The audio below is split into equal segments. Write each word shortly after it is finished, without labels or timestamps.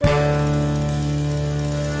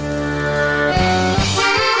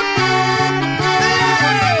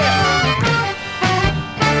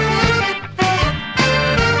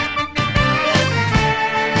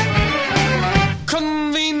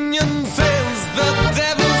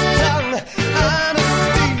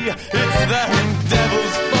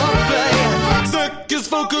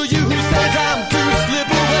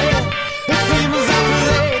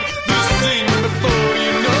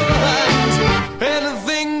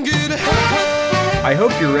I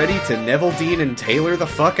hope you're ready to Neville Dean and Taylor the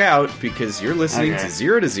fuck out, because you're listening to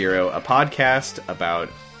Zero to Zero, a podcast about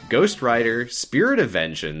Ghost Rider, Spirit of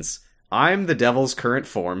Vengeance. I'm the Devil's current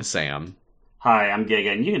form, Sam. Hi, I'm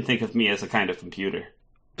Giga, and you can think of me as a kind of computer.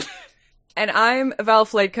 And I'm Val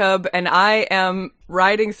Flightcub, and I am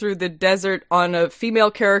riding through the desert on a female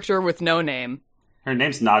character with no name. Her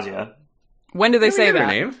name's Nadia. When did they say that? Her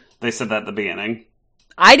name? They said that at the beginning.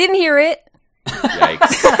 I didn't hear it.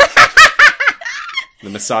 Yikes. The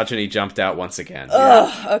misogyny jumped out once again.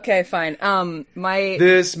 Ugh, okay, fine.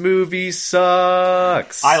 This movie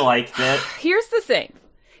sucks. I liked it. Here's the thing.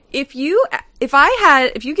 If you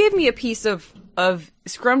gave me a piece of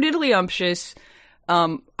scrumdiddlyumptious,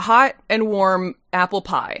 hot and warm apple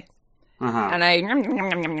pie, and I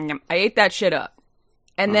ate that shit up,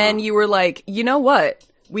 and then you were like, you know what?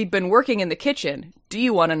 We've been working in the kitchen. Do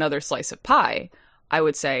you want another slice of pie? I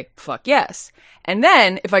would say, fuck yes. And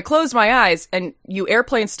then, if I closed my eyes and you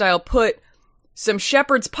airplane style put some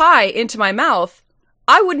shepherd's pie into my mouth,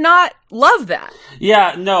 I would not love that.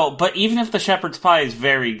 Yeah, no, but even if the shepherd's pie is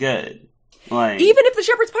very good, like... Even if the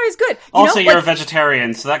shepherd's pie is good. You're a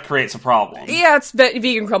vegetarian, so that creates a problem. Yeah, it's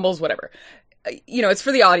vegan crumbles, whatever. It's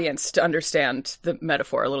for the audience to understand the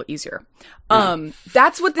metaphor a little easier.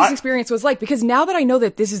 That's what this experience was like, because now that I know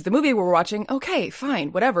that this is the movie we're watching, okay,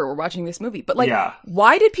 fine, whatever, we're watching this movie. But,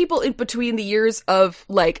 why did people in between the years of,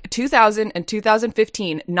 2000 and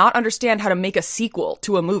 2015 not understand how to make a sequel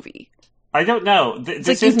to a movie? I don't know. It's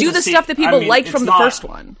like you do the stuff that people liked from the first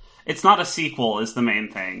one. It's not a sequel is the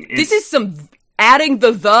main thing. This is some adding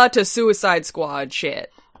the to Suicide Squad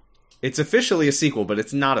shit. It's officially a sequel, but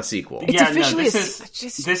it's not a sequel. It's officially this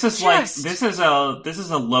is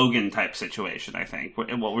a Logan type situation. I think what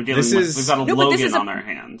we're dealing with. We've got a Logan on our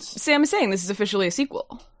hands. Sam is saying this is officially a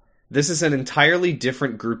sequel. This is an entirely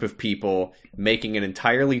different group of people making an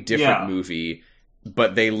entirely different movie,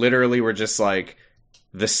 but they literally were just like,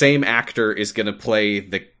 the same actor is going to play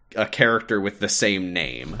a character with the same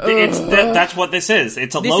name. That's what this is.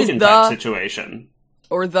 It's a Logan type situation,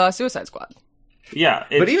 or the Suicide Squad. Yeah,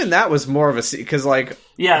 but even that was more of a because it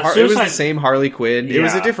was the same Harley Quinn. Yeah. It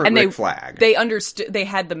was a different Rick Flag. They understood. They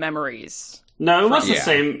had the memories. No, it was the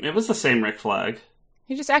same. It was the same Rick Flag.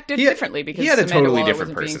 He just acted differently because he had a Amanda totally Waller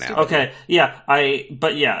different personality. Okay,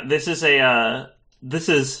 this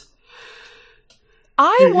is.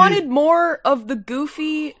 I wanted more of the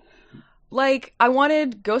goofy. I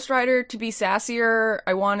wanted Ghost Rider to be sassier.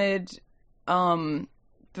 I wanted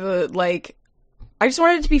I just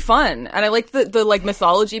wanted it to be fun. And I liked the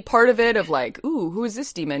mythology part of it of ooh, who is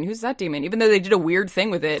this demon? Who's that demon? Even though they did a weird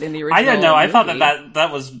thing with it in the original I don't know. movie. I thought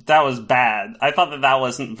that was bad. I thought that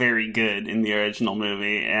wasn't very good in the original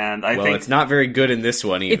movie, and I think it's not very good in this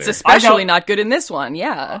one either. It's especially not good in this one,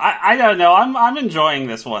 yeah. I don't know. I'm enjoying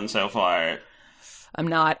this one so far. I'm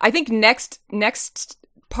not. I think next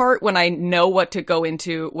part, when I know what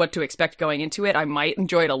to expect going into it, I might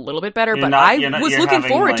enjoy it a little bit better. I was looking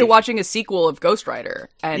forward to watching a sequel of Ghost Rider,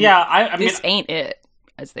 and this ain't it,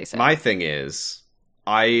 as they say. My thing is,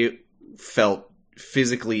 I felt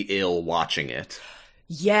physically ill watching it.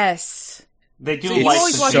 Yes, they do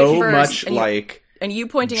so much and you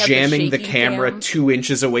pointing out jamming the camera 2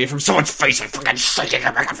 inches away from someone's face and fucking shaking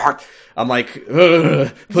it back and forth. I'm like,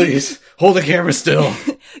 please, hold the camera still.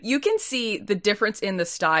 You can see the difference in the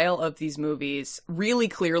style of these movies really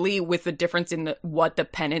clearly with the difference in what the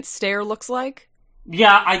penance stare looks like.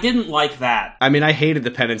 Yeah, I didn't like that. I mean, I hated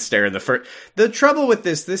the penance stare in the first... The trouble with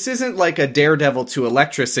this isn't like a Daredevil to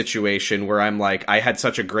Elektra situation where I'm like, I had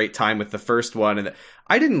such a great time with the first one, and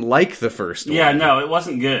I didn't like the first one. Yeah, no, it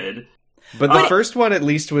wasn't good. But the first one at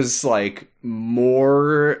least was,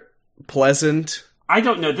 more pleasant. I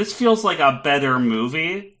don't know. This feels like a better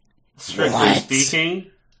movie, strictly speaking.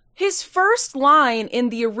 His first line in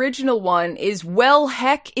the original one is, "Well,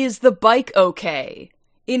 heck, is the bike okay?"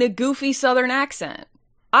 in a goofy southern accent.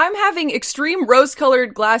 I'm having extreme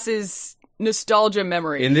rose-colored glasses nostalgia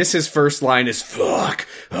memory. In this, his first line is, "Fuck,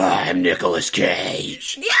 I'm Nicolas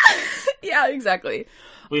Cage." Yeah, exactly.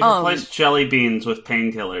 We've replaced jelly beans with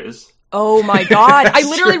painkillers. Oh my god, I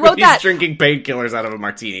literally wrote that. He's drinking painkillers out of a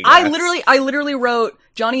martini glass. I literally wrote,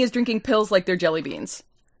 Johnny is drinking pills like they're jelly beans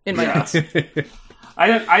in my notes.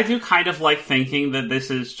 I do kind of like thinking that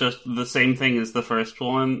this is just the same thing as the first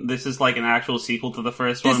one. This is like an actual sequel to the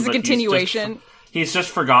first one. This is a continuation. He's just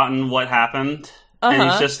forgotten what happened. And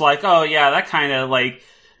he's just like, oh yeah, that kind of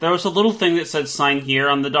There was a little thing that said sign here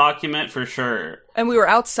on the document for sure. And we were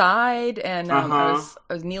outside, and I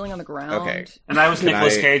was kneeling on the ground. Okay. And I was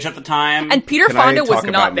Nicolas Cage at the time. And Peter Fonda was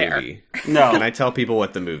not there. Movie? No. Can I tell people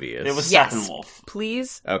what the movie is? It was Steppenwolf.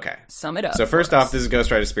 Please sum it up. So first off, this is Ghost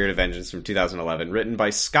Rider Spirit of Vengeance from 2011, written by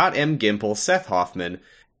Scott M. Gimple, Seth Hoffman,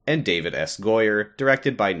 and David S. Goyer,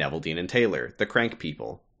 directed by Neville Dean and Taylor, the Crank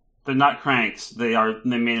people. They're not Cranks. They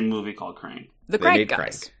made a movie called Crank. The Crank guys.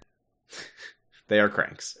 Crank. They are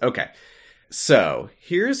Cranks. Okay. So,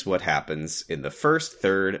 here's what happens in the first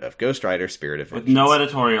third of Ghost Rider Spirit of Vengeance. With no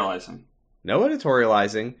editorializing. No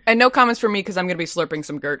editorializing. And no comments from me, because I'm going to be slurping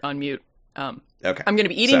some Gert on mute. Okay. I'm going to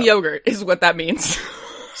be eating yogurt, is what that means.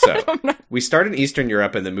 So, we start in Eastern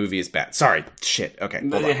Europe, and the movie is bad. Sorry. Shit. Okay.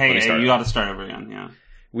 Hey, you gotta start over again, yeah.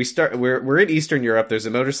 We're in Eastern Europe. There's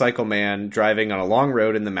a motorcycle man driving on a long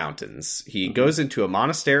road in the mountains. He goes into a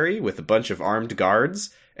monastery with a bunch of armed guards,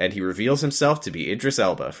 and he reveals himself to be Idris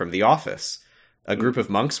Elba from The Office. A group of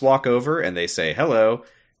monks walk over, and they say hello.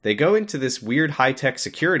 They go into this weird high-tech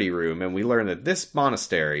security room, and we learn that this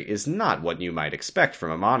monastery is not what you might expect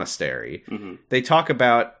from a monastery. Mm-hmm. They talk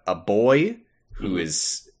about a boy who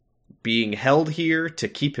is being held here to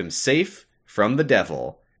keep him safe from the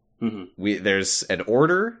devil. Mm-hmm. There's an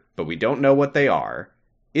order, but we don't know what they are.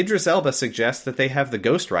 Idris Elba suggests that they have the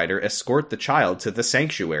Ghost Rider escort the child to the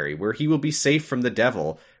sanctuary, where he will be safe from the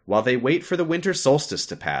devil, while they wait for the winter solstice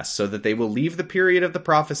to pass, so that they will leave the period of the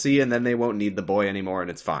prophecy, and then they won't need the boy anymore, and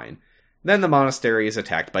it's fine. Then the monastery is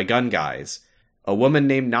attacked by gun guys. A woman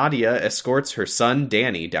named Nadia escorts her son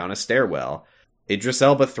Danny down a stairwell. Idris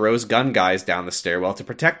Elba throws gun guys down the stairwell to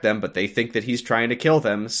protect them, but they think that he's trying to kill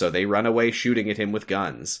them, so they run away shooting at him with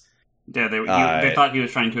guns. Yeah, they thought he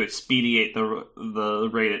was trying to expedite the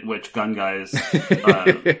rate at which gun guys got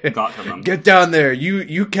to them. Get down there!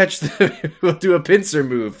 You catch the... We'll do a pincer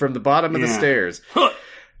move from the bottom of the stairs.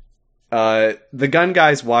 The gun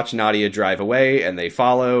guys watch Nadia drive away, and they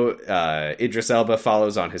follow. Idris Elba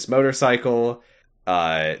follows on his motorcycle.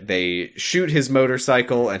 They shoot his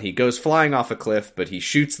motorcycle, and he goes flying off a cliff, but he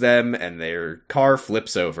shoots them, and their car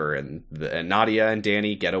flips over, and Nadia and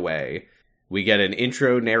Danny get away. We get an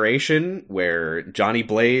intro narration where Johnny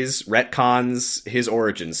Blaze retcons his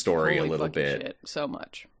origin story a little bit. Shit. So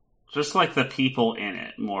much. Just like the people in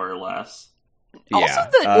it, more or less. Yeah. Also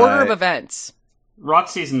the order of events.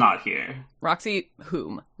 Roxy's not here. Roxy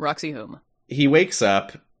whom? He wakes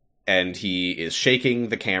up, and he is shaking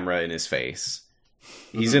the camera in his face.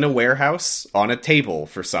 He's in a warehouse on a table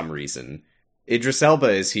for some reason. Idris Elba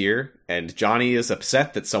is here, and Johnny is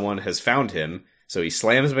upset that someone has found him. So he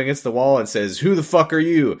slams him against the wall and says, "Who the fuck are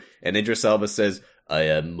you?" And Idris Elba says, "I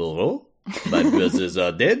am Moreau. My brothers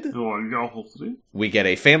are dead." We get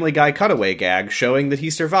a Family Guy cutaway gag showing that he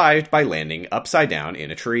survived by landing upside down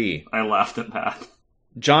in a tree. I laughed at that.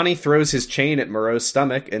 Johnny throws his chain at Moreau's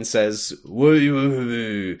stomach and says,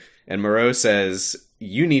 "Woo!" And Moreau says,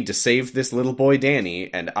 "You need to save this little boy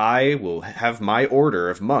Danny, and I will have my order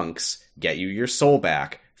of monks get you your soul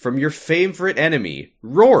back. From your favorite enemy,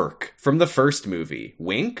 Rourke, from the first movie.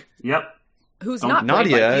 Wink? Yep. Who's not played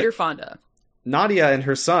by Peter Fonda. Nadia and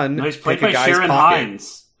her son he's played by Sharon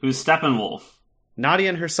Hines, who's Steppenwolf. Nadia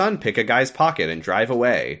and her son pick a guy's pocket and drive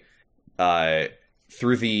away.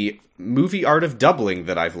 Through the movie art of doubling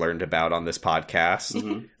that I've learned about on this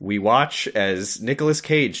podcast, we watch as Nicolas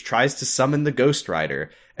Cage tries to summon the Ghost Rider,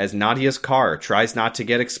 as Nadia's car tries not to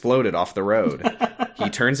get exploded off the road. He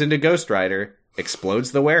turns into Ghost Rider,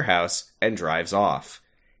 explodes the warehouse, and drives off.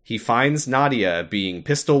 He finds Nadia being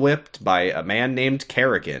pistol whipped by a man named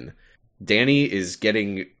Kerrigan. Danny is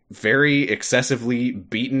getting very excessively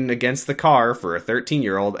beaten against the car for a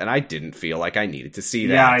 13-year-old, and I didn't feel like I needed to see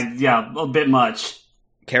that. Yeah, a bit much.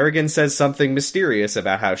 Kerrigan says something mysterious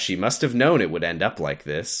about how she must have known it would end up like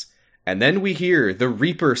this. And then we hear the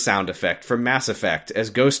Reaper sound effect from Mass Effect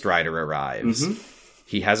as Ghost Rider arrives.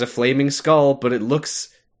 He has a flaming skull, but it looks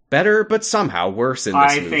better, but somehow worse in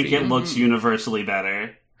this movie. I think it looks universally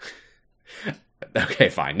better. Okay,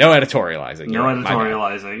 fine. No editorializing. No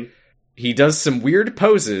editorializing. He does some weird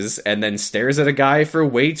poses, and then stares at a guy for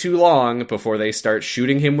way too long before they start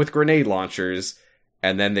shooting him with grenade launchers,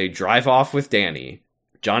 and then they drive off with Danny.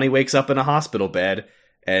 Johnny wakes up in a hospital bed,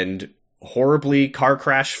 and horribly car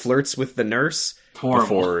crash flirts with the nurse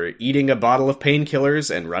before eating a bottle of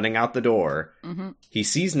painkillers and running out the door. He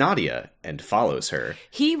sees Nadia and follows her.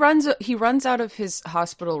 He runs out of his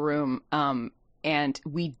hospital room, and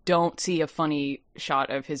we don't see a funny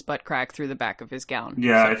shot of his butt crack through the back of his gown.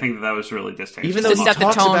 Yeah, so I think that was really distasteful. Even though he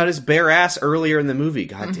talks about his bare ass earlier in the movie.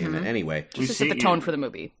 God damn it. Anyway. Just to set the tone for the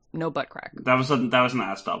movie. No butt crack. That was an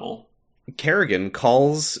ass double. Kerrigan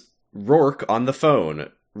calls Rourke on the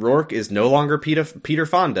phone. Rourke is no longer Peter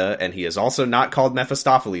Fonda, and he is also not called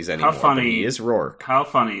Mephistopheles anymore. How funny, but he is Rourke. How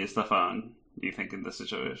funny is the phone, do you think, in this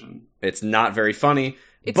situation? It's not very funny.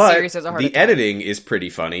 It's but serious as a heart the attack. editing is pretty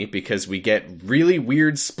funny because we get really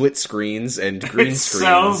weird split screens and green it's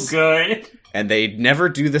screens. So good. And they never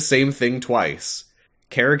do the same thing twice.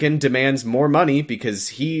 Kerrigan demands more money because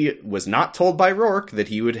he was not told by Rourke that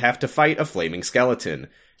he would have to fight a flaming skeleton.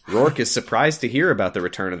 Rourke is surprised to hear about the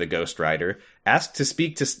return of the Ghost Rider, asks to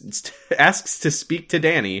speak to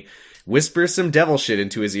Danny, whispers some devil shit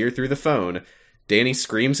into his ear through the phone. Danny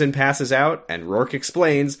screams and passes out, and Rourke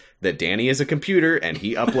explains that Danny is a computer and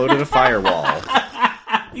he uploaded a firewall.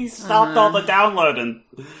 He stopped all the downloading.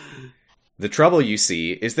 The trouble, you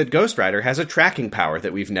see, is that Ghost Rider has a tracking power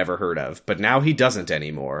that we've never heard of, but now he doesn't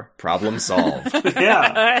anymore. Problem solved.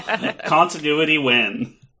 Yeah. Continuity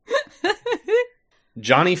win.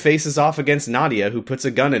 Johnny faces off against Nadia, who puts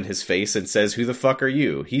a gun in his face and says, "Who the fuck are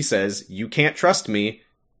you?" He says, "You can't trust me,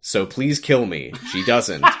 so please kill me." She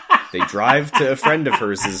doesn't. They drive to a friend of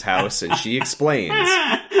hers' house, and she explains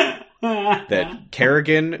that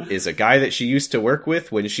Kerrigan is a guy that she used to work with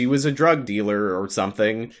when she was a drug dealer or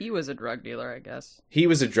something. He was a drug dealer, I guess. He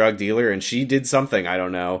was a drug dealer, and she did something, I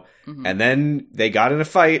don't know. Mm-hmm. And then they got in a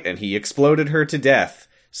fight, and he exploded her to death.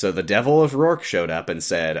 So the devil of Rourke showed up and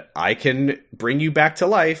said, "I can bring you back to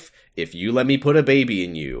life if you let me put a baby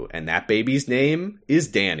in you." And that baby's name is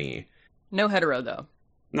Danny. No hetero, though.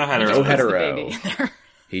 No hetero. No hetero. The baby in there.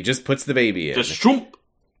 He just puts the baby in. Just shoomp.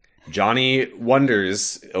 Johnny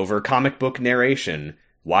wonders, over comic book narration,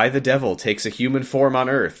 why the devil takes a human form on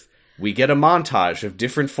Earth. We get a montage of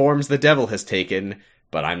different forms the devil has taken,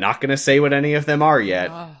 but I'm not going to say what any of them are yet.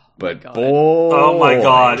 But boy... Oh my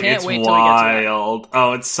god, Can't it's wait till we get to that. wild.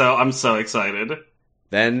 I'm so excited.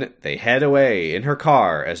 Then they head away in her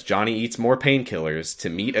car as Johnny eats more painkillers to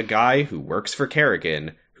meet a guy who works for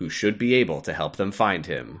Kerrigan, who should be able to help them find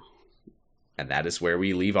him. And that is where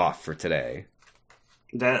we leave off for today.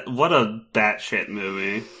 What a batshit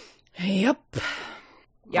movie. Yep.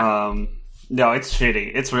 Yeah. No, it's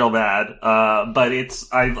shitty. It's real bad. But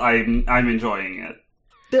I'm enjoying it.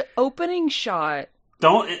 The opening shot.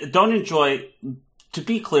 Don't enjoy. To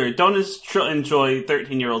be clear, don't enjoy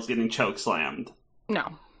 13-year-olds getting choke slammed.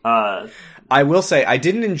 No. I will say, I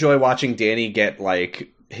didn't enjoy watching Danny get,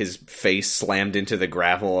 his face slammed into the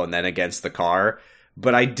gravel and then against the car.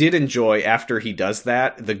 But I did enjoy, after he does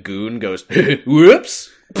that, the goon goes, "Whoops!"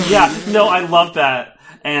 Yeah, no, I love that.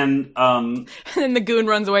 And then the goon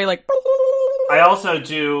runs away like... I'll also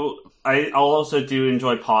do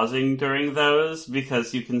enjoy pausing during those,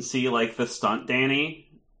 because you can see, the stunt Danny.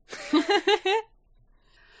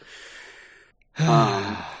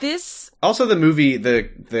 This... Also, the movie,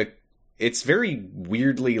 it's very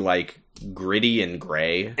weirdly, gritty and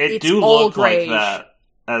gray. It do look like that,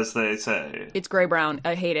 as they say. It's gray-brown.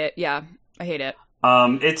 I hate it. Yeah, I hate it. We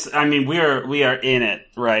are in it,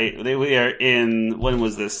 right? We are in, when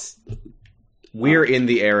was this? We're in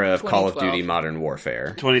the era of Call of 2012. Duty Modern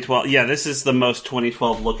Warfare. 2012. Yeah, this is the most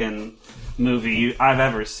 2012 looking movie I've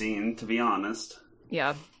ever seen, to be honest.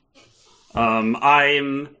 Yeah.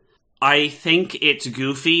 I think it's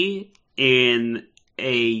goofy in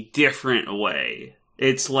a different way.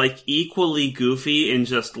 It's equally goofy in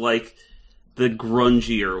just the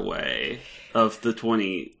grungier way of the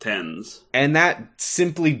 2010s. And that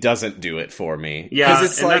simply doesn't do it for me. Yeah,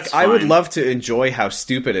 because it's I would love to enjoy how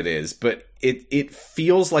stupid it is, but it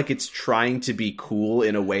feels like it's trying to be cool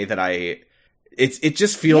in a way that it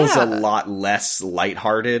just feels a lot less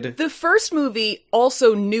lighthearted. The first movie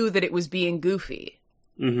also knew that it was being goofy.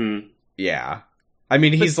 Mm-hmm. Yeah. I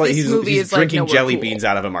mean, he's drinking jelly beans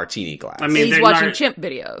out of a martini glass. I mean, he's watching chimp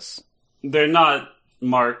videos. They're not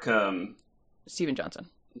Mark... Steven Johnson.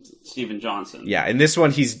 Yeah, in this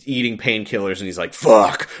one, he's eating painkillers, and he's like,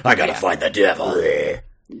 "Fuck, I gotta find the devil."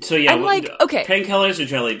 So yeah, I'm okay. Painkillers or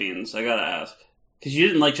jelly beans? I gotta ask, because you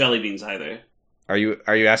didn't like jelly beans either. Are you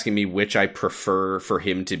asking me which I prefer for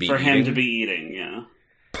him to be eating? Him to be eating, yeah.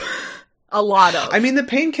 A lot of. I mean, the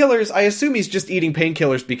painkillers, I assume he's just eating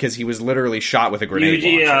painkillers because he was literally shot with a grenade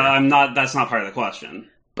launcher. Yeah, that's not part of the question.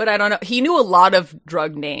 But I don't know. He knew a lot of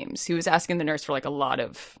drug names. He was asking the nurse for a lot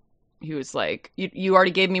of... He was like, you already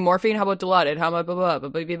gave me morphine? How about Dilaudid? How about blah, blah, blah,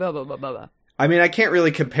 blah, blah, blah, blah. I mean, I can't really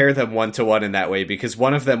compare them one-to-one in that way, because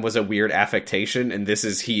one of them was a weird affectation, and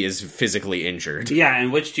he is physically injured. Yeah,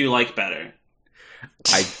 and which do you like better?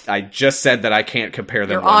 I just said that I can't compare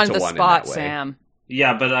them You're one-to-one on the spot, in that way. Sam.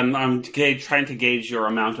 Yeah, but I'm trying to gauge your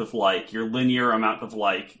amount of your linear amount of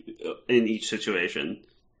in each situation.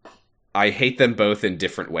 I hate them both in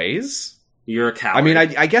different ways. You're a coward. I mean,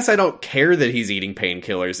 I guess I don't care that he's eating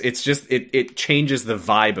painkillers. It's just, it changes the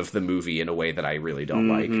vibe of the movie in a way that I really don't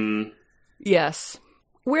like. Yes.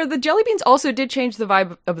 Where the jelly beans also did change the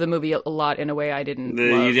vibe of the movie a lot in a way I didn't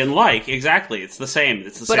love. You didn't like, exactly. It's the same.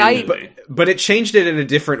 It's the same movie. But it changed it in a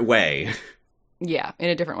different way. Yeah, in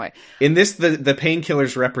a different way. In this, the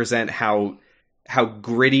painkillers represent how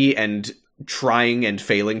gritty and trying and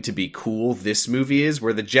failing to be cool this movie is,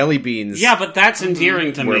 where the jelly beans... Yeah, but that's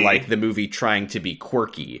endearing to me. Were like the movie trying to be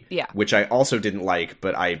quirky. Yeah. Which I also didn't like,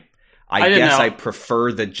 but I guess I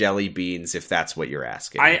prefer the jelly beans if that's what you're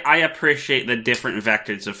asking. I appreciate the different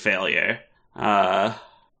vectors of failure.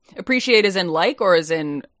 Appreciate as in like, or as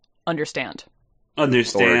in understand?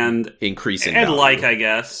 Understand. Or increasing and value. Like, I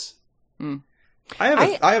guess.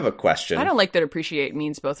 I have a question. I don't like that appreciate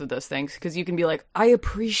means both of those things, because you can be like, I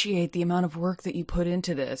appreciate the amount of work that you put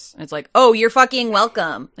into this. And it's like, oh, you're fucking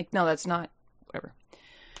welcome. Like, no, that's not. Whatever.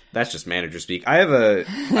 That's just manager speak. I have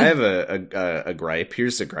a gripe.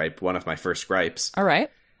 Here's a gripe. One of my first gripes. All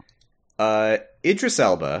right. Idris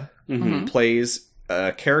Elba plays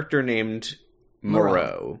a character named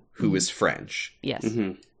Moreau, who is French. Yes.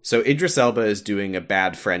 Mm-hmm. So Idris Elba is doing a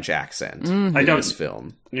bad French accent in this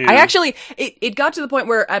film. Yeah. I actually, it got to the point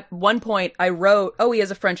where at one point I wrote, oh, he has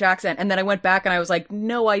a French accent. And then I went back and I was like,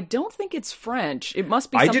 no, I don't think it's French. It must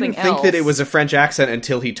be something else. I didn't think that it was a French accent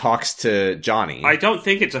until he talks to Johnny. I don't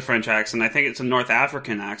think it's a French accent. I think it's a North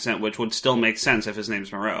African accent, which would still make sense if his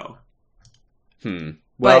name's Moreau.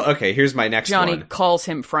 Well, okay, here's my next one. Johnny calls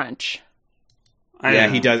him French.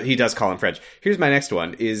 He does call him French. Here's my next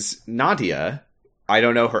one, is Nadia. I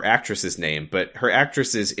don't know her actress's name, but her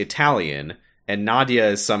actress is Italian, and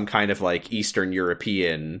Nadia is some kind of like Eastern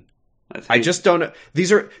European. I just don't know.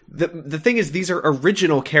 These are the thing is, these are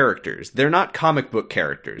original characters. They're not comic book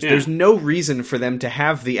characters. Yeah. There's no reason for them to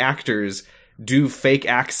have the actors do fake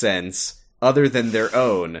accents other than their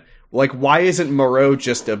own. Like, why isn't Moreau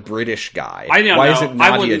just a British guy? I don't know. Why isn't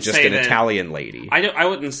Nadia just an Italian lady? I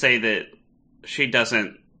wouldn't say that she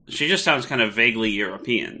doesn't. She just sounds kind of vaguely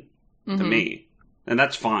European to me. And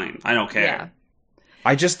that's fine. I don't care.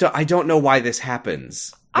 Yeah. I don't know why this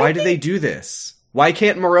happens. Why do they do this? Why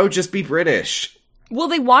can't Moreau just be British? Well,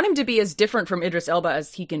 they want him to be as different from Idris Elba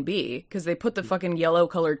as he can be, because they put the fucking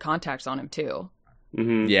yellow-colored contacts on him, too.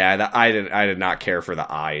 Mm-hmm. Yeah, I did not care for the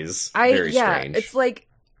eyes. Very strange. It's like,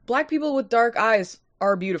 black people with dark eyes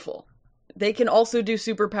are beautiful. They can also do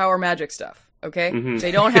superpower magic stuff. Okay,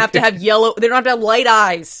 They don't have to have yellow. They don't have to have light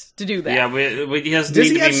eyes to do that. Yeah, does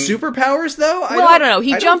he have superpowers though? Well, I don't know.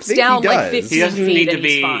 He jumps down like 15 feet and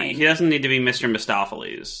he's fine. He doesn't need to be Mr.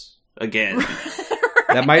 Mistopheles again.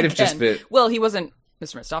 That might have just been. Well, he wasn't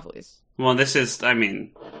Mr. Mistopheles. Well, this is. I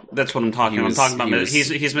mean, that's what I'm talking about. I'm talking about.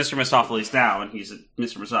 He's Mr. Mistopheles now, and he's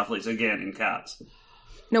Mr. Mistopheles again in Cats.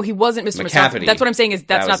 No, he wasn't Mr. Mistopheles. That's what I'm saying. Is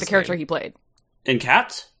that's not the character he played in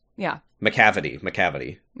Cats? Yeah. McCavity.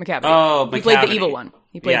 Oh, he played the evil one.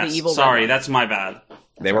 He played the evil. Sorry, that's my bad.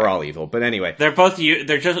 They were all evil, but anyway, they're both.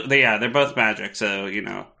 They're both magic. So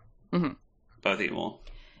both evil.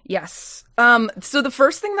 Yes. So the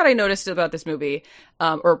first thing that I noticed about this movie,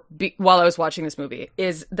 while I was watching this movie,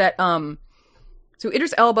 is that so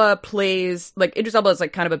Idris Elba plays Idris Elba is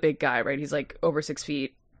like kind of a big guy, right? He's like over 6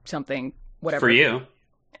 feet something, whatever. For you.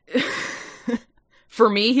 For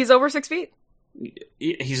me, he's over 6 feet.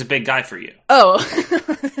 He's a big guy for you. Oh.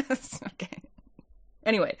 Okay.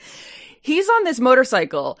 Anyway, he's on this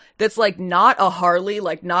motorcycle that's like not a Harley,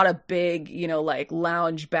 like not a big, like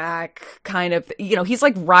lounge back kind of, he's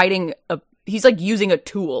like he's like using a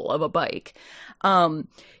tool of a bike.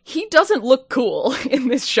 He doesn't look cool in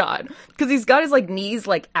this shot because he's got his like knees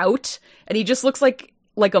like out and he just looks like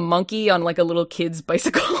a monkey on like a little kid's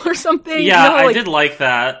bicycle or something. Yeah, I did like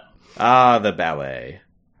that. The ballet.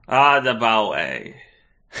 The ballet.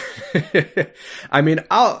 I mean,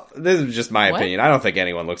 this is just my opinion. I don't think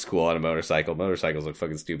anyone looks cool on a motorcycle. Motorcycles look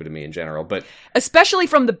fucking stupid to me in general, but especially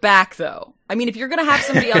from the back, though. I mean, if you're gonna have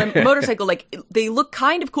somebody on a motorcycle, like they look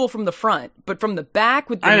kind of cool from the front, but from the back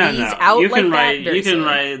with the knees out you like that, you can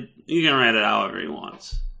write it however you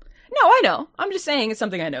want. No, I know. I'm just saying it's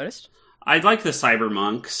something I noticed. I like the cyber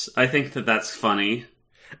monks. I think that's funny.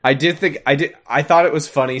 I thought it was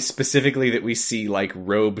funny specifically that we see like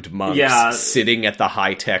robed monks sitting at the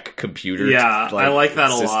high-tech computer. Yeah, I like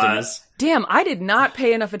that systems. A lot. Damn, I did not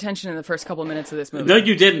pay enough attention in the first couple minutes of this movie. No,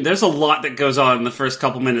 you didn't. There's a lot that goes on in the first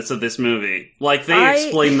couple minutes of this movie. Like, they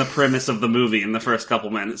explain the premise of the movie in the first couple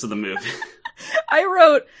minutes of the movie. I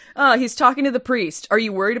wrote, he's talking to the priest. Are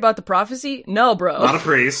you worried about the prophecy? No, bro. Not a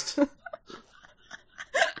priest.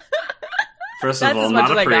 First of all,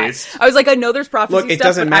 not a priest. I was like, I know there's prophecy. Look, it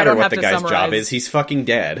doesn't matter what the guy's job is. He's fucking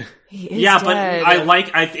dead. Yeah, dead.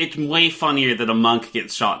 But it's way funnier that a monk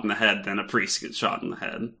gets shot in the head than a priest gets shot in the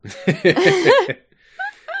head.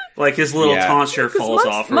 Like his little tonsure falls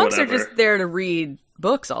off or monks whatever. Monks are just there to read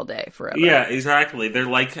books all day forever. Yeah, exactly. They're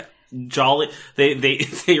like jolly. They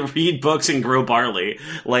read books and grow barley.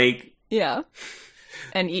 Like, yeah.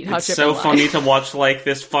 And eat hot It's so funny to watch like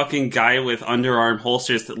this fucking guy with underarm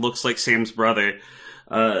holsters that looks like Sam's brother.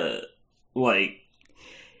 Like,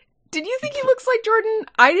 did you think he looks like Jordan?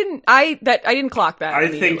 I didn't clock that. I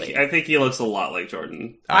think he looks a lot like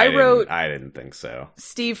Jordan. I didn't think so.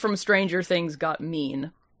 Steve from Stranger Things got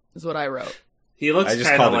mean, is what I wrote. He looks. I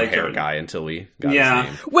just called him like hair guy until we got his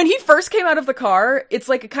name. When he first came out of the car, it's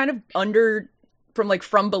like a kind of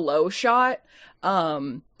from below shot,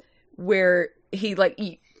 where he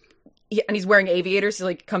and he's wearing aviators. So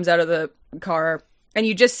like comes out of the car. And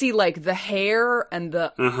you just see, like, the hair and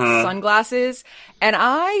the sunglasses. And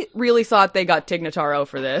I really thought they got Tig Notaro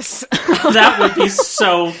for this. That would be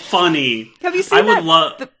so funny. Have you seen that? I would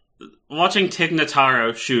love... Watching Tig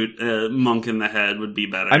Notaro shoot a monk in the head would be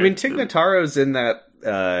better. I mean, Tig Notaro's in that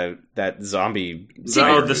zombie...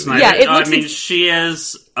 the Snyder. Yeah, she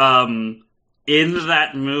is in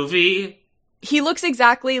that movie... He looks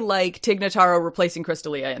exactly like Tig Notaro replacing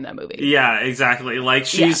Crystalia in that movie. Yeah, exactly. Like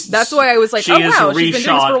she's. Yeah, that's why I was like, oh wow, she's been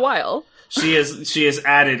doing this for a while. She is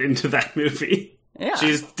added into that movie. Yeah,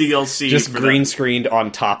 she's DLC. Just green screened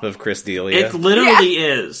on top of Crystalia. It literally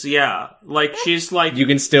is. Yeah, like she's like. You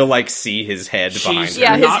can still like see his head behind her. She's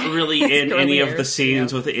not really in any of the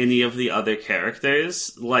scenes with any of the other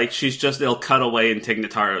characters. Like she's just they'll cut away and Tig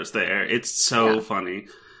Notaro's there. It's so funny.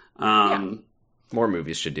 More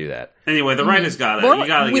movies should do that. Anyway, the writer's got it. You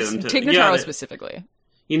gotta get him to... Tig Notaro specifically.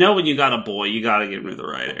 You know when you got a boy, you gotta give him to the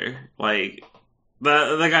writer. Like,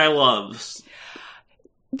 the guy loves...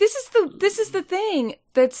 This is the thing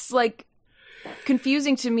that's, like,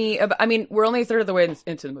 confusing to me. I mean, we're only a third of the way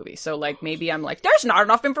into the movie, so, like, maybe I'm like, there's not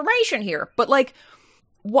enough information here. But, like,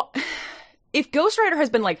 what... If Ghost Rider has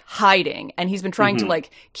been, like, hiding, and he's been trying to, like,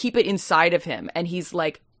 keep it inside of him, and he's,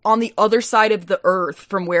 like, on the other side of the earth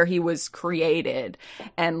from where he was created.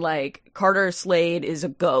 And, like, Carter Slade is a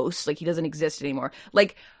ghost. Like, he doesn't exist anymore.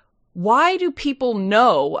 Like, why do people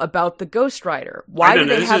know about the Ghost Rider? Why do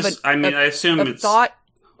they have I assume it's thought?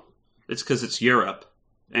 It's because it's Europe.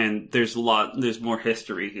 And there's more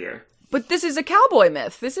history here. But this is a cowboy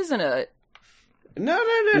myth. This isn't a... No.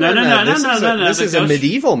 This is a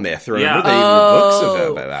medieval myth. Remember, they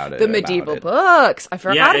books about it. The medieval books. I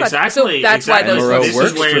forgot about that. So that's why those.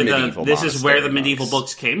 This is where the medieval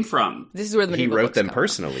books came from. This is where the medieval he wrote books them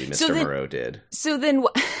personally. Mr. Moreau did. So then,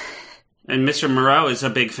 and Mr. Moreau is a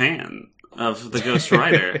big fan of the Ghost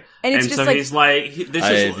Rider, and so like, he's like,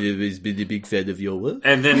 I've always been a big fan of your work.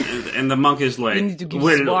 And the monk is like, well,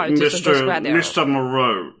 Mr.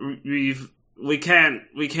 Moreau, we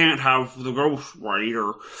can't have the Ghost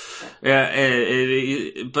Rider.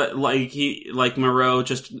 But like Moreau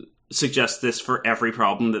just suggests this for every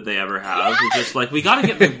problem that they ever have. It's just like, we gotta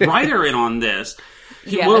get the writer in on this.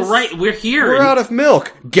 Yes. We're here. We're out of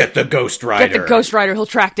milk. Get the Ghost Rider. Get the Ghost Rider. He'll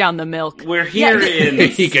track down the milk. We're here in...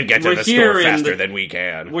 He can get to the store faster than we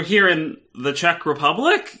can. We're here in the Czech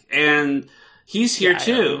Republic, and he's here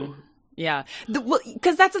too. Yeah,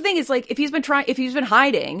 because that's the thing. Is like if he's been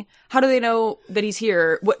hiding, how do they know that he's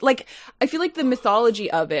here? Like, I feel like the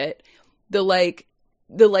mythology of it,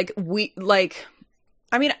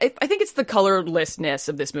 I mean, I think it's the colorlessness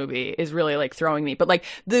of this movie is really like throwing me. But like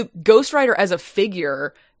the Ghost Rider as a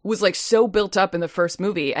figure was like so built up in the first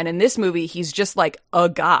movie, and in this movie he's just like a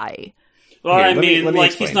guy. Well, let me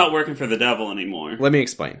he's not working for the devil anymore. Let me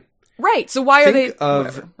explain. Right, so why are they...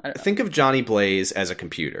 Think of Johnny Blaze as a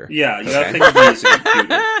computer. Yeah, you gotta think of him as a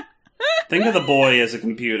computer. Think of the boy as a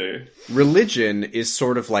computer. Religion is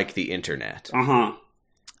sort of like the internet.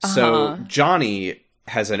 So Johnny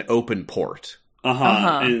has an open port.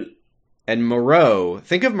 And Moreau,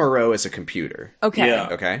 think of Moreau as a computer. Okay. Yeah.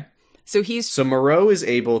 Okay? So Moreau is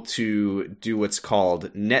able to do what's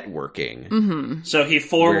called networking. Mm-hmm. So he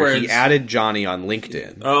forwards... Where he added Johnny on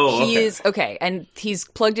LinkedIn. Oh, okay. And he's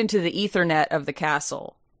plugged into the Ethernet of the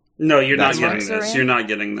castle. No, you're not getting this. You're not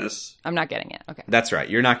getting this. I'm not getting it. Okay. That's right.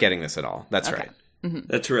 You're not getting this at all. That's right. Mm-hmm.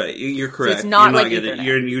 That's right. You're correct. So it's not like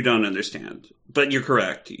Ethernet. You don't understand. But you're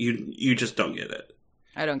correct. You just don't get it.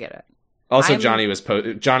 I don't get it. Also, Johnny was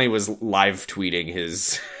live tweeting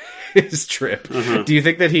his trip. Do you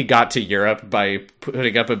think that he got to Europe by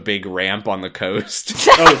putting up a big ramp on the coast?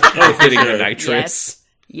 Hitting the nitrous.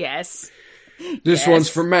 Yes. This one's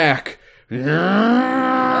for Mac.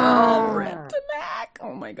 Oh, rip to Mac.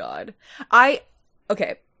 Oh my god.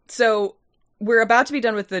 Okay, so we're about to be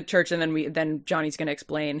done with the church, and then Johnny's going to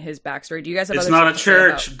explain his backstory. Do you guys have? It's not a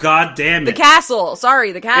church. God damn it! The castle.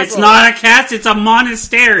 Sorry, the castle. It's not a castle. It's a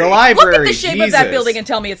monastery. The library. Look at the shape of that building and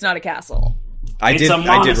tell me it's not a castle. I did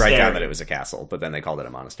write down that it was a castle, but then they called it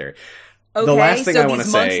a monastery. Okay, the last thing I want to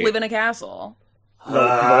say, monks live in a castle. The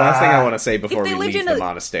last thing I want to say before we leave the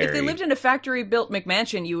monastery. If they lived in a factory-built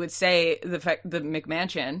McMansion, you would say the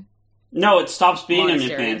McMansion. No, it stops being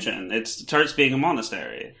monastery. A McMansion. It starts being a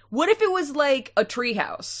monastery. What if it was like a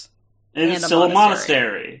treehouse? It's still a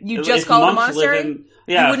monastery. You just call it a monastery?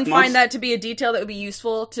 You wouldn't find that to be a detail that would be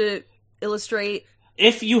useful to illustrate?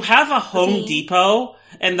 If you have a Home Depot,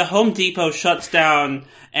 and the Home Depot shuts down,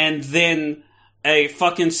 and then a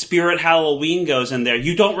fucking Spirit Halloween goes in there,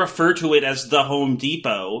 you don't refer to it as the Home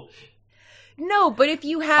Depot. No, but if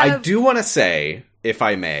you have... I do want to say, if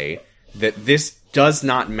I may, that this does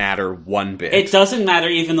not matter one bit. It doesn't matter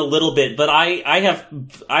even a little bit, but I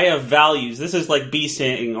have values. This is like bee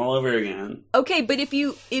sting all over again. Okay, but if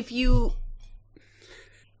you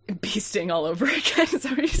bee sting all over again, is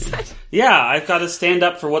that what you said? Yeah, I've got to stand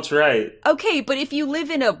up for what's right. Okay, but if you live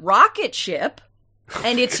in a rocket ship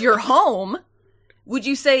and it's your home, would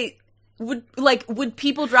you say would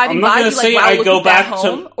people driving by be like, wow, look at that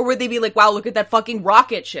home? Or would they be like, wow, look at that fucking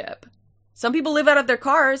rocket ship? Some people live out of their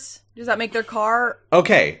cars. Does that make their car house?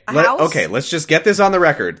 Okay, let's just get this on the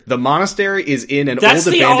record. The monastery is in an old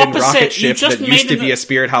abandoned rocket ship that used to be a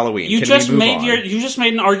Spirit Halloween. You just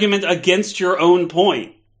made an argument against your own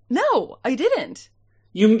point. No, I didn't.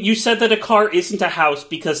 You said that a car isn't a house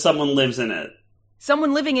because someone lives in it.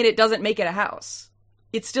 Someone living in it doesn't make it a house.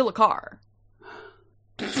 It's still a car.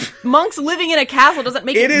 Monks living in a castle doesn't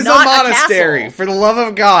make it not a castle. It is a monastery, for the love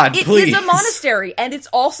of God, please. It is a monastery, and it's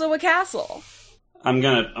also a castle. I'm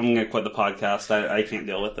gonna quit the podcast. I can't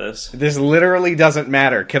deal with this. This literally doesn't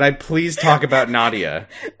matter. Can I please talk about Nadia?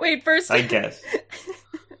 Wait, first... I guess.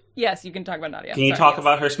 Yes, you can talk about Nadia. Can you talk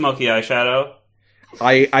about her smoky eyeshadow?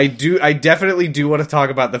 I definitely do want to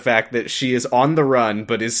talk about the fact that she is on the run,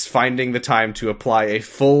 but is finding the time to apply a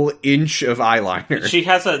full inch of eyeliner. She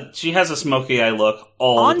has a smoky eye look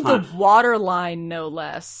all the time. On the waterline, no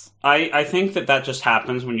less. I think that just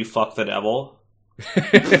happens when you fuck the devil.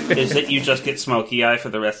 Is that you just get smoky eye for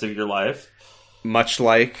the rest of your life. Much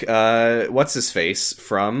like, what's-his-face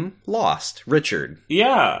from Lost, Richard.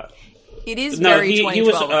 Yeah. It is very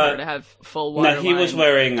 2012 of her to have full waterline. No,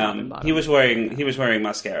 he was wearing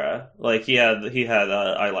mascara. Like he had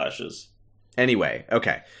eyelashes. Anyway,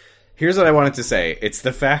 okay. Here's what I wanted to say. It's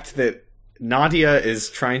the fact that Nadia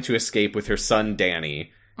is trying to escape with her son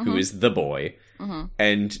Danny, who is the boy,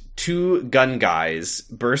 and two gun guys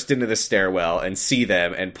burst into the stairwell and see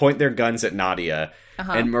them and point their guns at Nadia,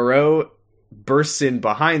 and Moreau bursts in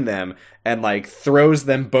behind them and like throws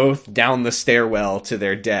them both down the stairwell to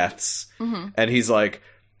their deaths. And he's like,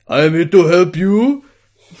 I'm here to help you.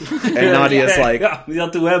 And Nadia's like, I'm here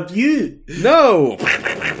to help you. No.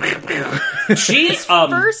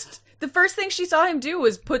 The first thing she saw him do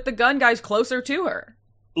was put the gun guys closer to her.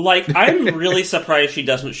 Like, I'm really surprised she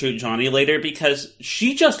doesn't shoot Johnny later, because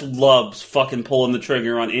she just loves fucking pulling the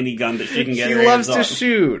trigger on any gun that she can get her hands on. She loves to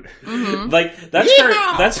shoot. Like,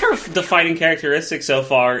 that's her defining characteristic so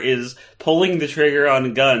far, is pulling the trigger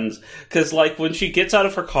on guns. Because, like, when she gets out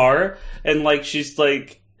of her car, and, like, she's,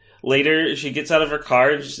 like, later, she gets out of her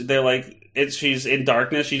car, and they're, like, she's in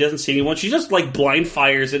darkness, she doesn't see anyone, she just, like, blind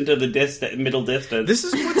fires into the middle distance. This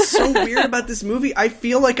is what's so weird about this movie. I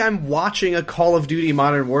feel like I'm watching a Call of Duty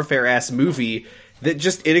Modern Warfare-ass movie that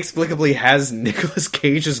just inexplicably has Nicolas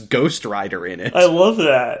Cage's Ghost Rider in it. I love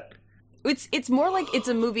that. It's more like it's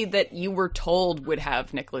a movie that you were told would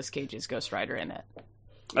have Nicolas Cage's Ghost Rider in it.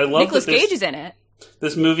 I love Nicolas Cage is in it.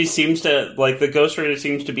 This movie seems to, like, the Ghost Rider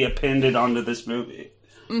seems to be appended onto this movie.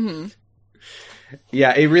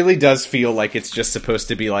 Yeah, it really does feel like it's just supposed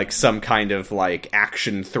to be like some kind of like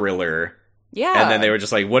action thriller. Yeah. And then they were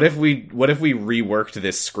just like, what if we reworked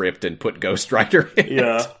this script and put Ghost Rider in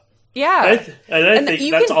it? Yeah. I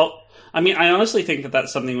think that's all. I mean, I honestly think that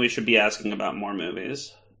that's something we should be asking about more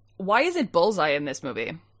movies. Why isn't Bullseye in this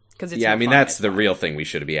movie? Because I mean, that's the real thing we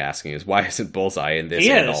should be asking, is why isn't Bullseye in this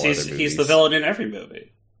and all other movies? He's the villain in every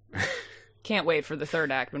movie. Can't wait for the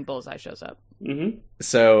third act when Bullseye shows up.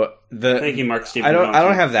 So thank you, Mark Steven. I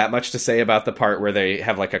don't have that much to say about the part where they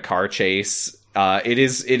have like a car chase. It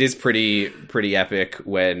is pretty epic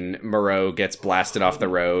when Moreau gets blasted off the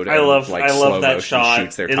road. I love that shot.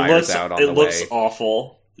 Shoots their tires out on the way. It looks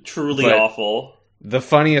awful, truly awful. The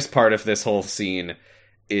funniest part of this whole scene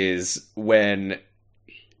is when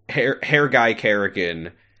Hair Guy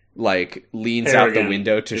Kerrigan like leans out the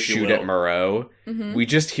window to shoot at Moreau, we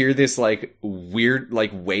just hear this like weird,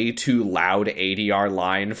 like way too loud ADR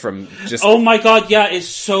line from just... Oh my god, yeah, it's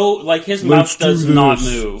so, like, his mouth does not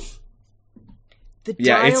move. The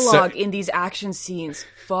dialogue in these action scenes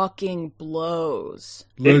fucking blows.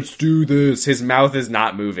 Let's do this. His mouth is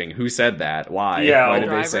not moving. Who said that? Why? Yeah, why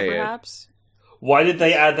did they say perhaps? It? Why did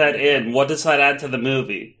they add that in? What does that add to the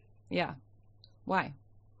movie? Yeah. Why?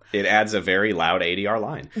 It adds a very loud ADR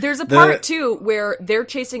line. There's a part, too, where they're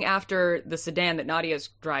chasing after the sedan that Nadia's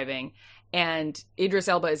driving, and Idris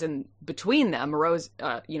Elba is in between them. Moreau's,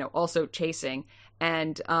 also chasing,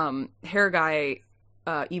 and hair guy,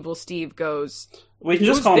 Evil Steve goes... We can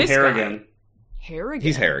just call him Harrigan. Harrigan?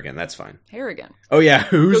 He's Harrigan, that's fine. Harrigan. Oh yeah,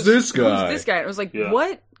 who's this guy? Who's this guy? I was like,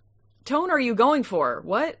 what tone are you going for?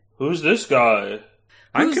 What? Who's this guy?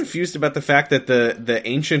 I'm confused about the fact that the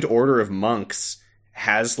Ancient Order of Monks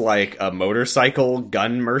has, like, a motorcycle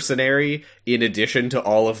gun mercenary in addition to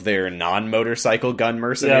all of their non-motorcycle gun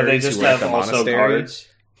mercenaries. Yeah, they just have also guards.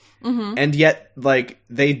 Mm-hmm. And yet, like,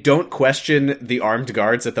 they don't question the armed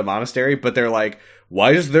guards at the monastery, but they're like,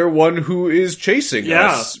 why is there one who is chasing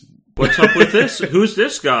us? What's up with this? Who's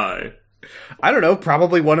this guy? I don't know,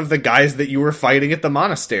 probably one of the guys that you were fighting at the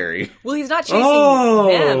monastery. Well, he's not chasing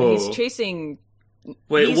them, he's chasing...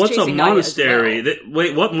 Wait, what's a monastery?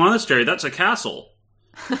 Wait, what monastery? That's a castle.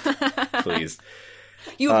 Please.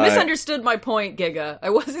 You've misunderstood my point, Giga.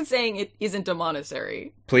 I wasn't saying it isn't a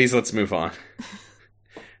monastery. Please, let's move on.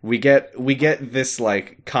 We get this,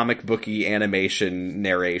 like, comic booky animation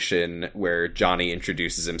narration where Johnny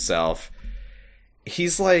introduces himself.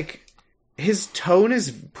 He's like, his tone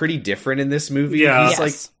is pretty different in this movie. Yeah.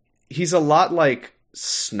 He's a lot, like,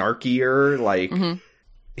 snarkier, like,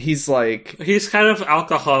 he's like... He's kind of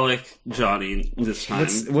alcoholic Johnny this time.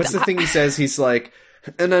 What's the thing he says? He's like,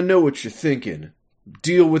 and I know what you're thinking.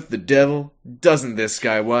 Deal with the devil? Doesn't this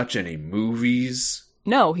guy watch any movies?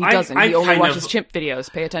 No, he doesn't. He only watches chimp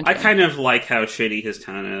videos. Pay attention. I kind of like how shitty his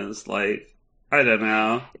tone is. Like, I don't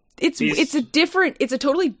know. It's a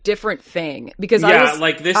totally different thing because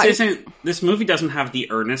this movie doesn't have the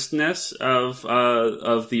earnestness of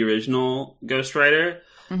the original Ghost Rider,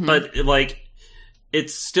 but like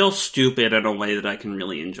it's still stupid in a way that I can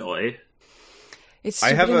really enjoy.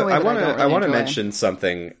 I want to mention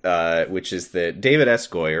something, which is that David S.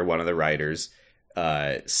 Goyer, one of the writers,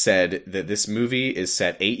 said that this movie is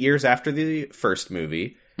set 8 years after the first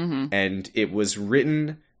movie, and it was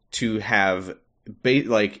written to have,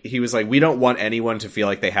 he was like, we don't want anyone to feel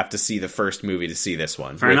like they have to see the first movie to see this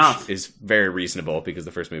one. Fair enough. Is very reasonable because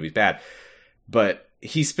the first movie's bad. But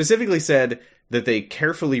he specifically said that they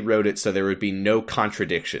carefully wrote it so there would be no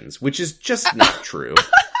contradictions, which is just not true.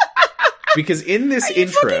 Because in this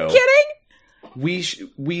intro, we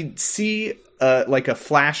see like a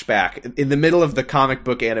flashback in the middle of the comic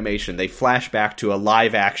book animation. They flash back to a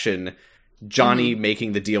live action Johnny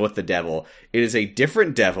making the deal with the devil. It is a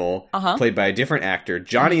different devil played by a different actor.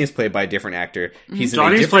 Johnny is played by a different actor.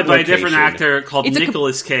 Johnny's played by a different actor called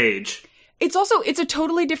Nicolas Cage. It's a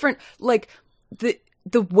totally different, like,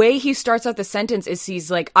 the way he starts out the sentence is he's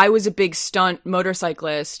like, I was a big stunt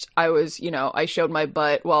motorcyclist. I was, I showed my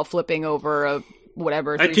butt while flipping over a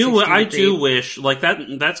whatever. I do wish, like,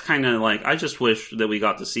 that's kind of like, I just wish that we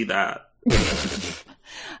got to see that.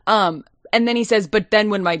 And then he says, but then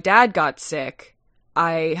when my dad got sick,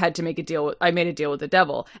 I had to make a deal. I made a deal with the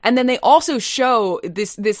devil. And then they also show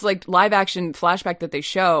this like live action flashback that they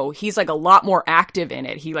show. He's like a lot more active in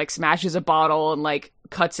it. He like smashes a bottle and like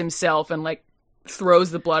cuts himself and like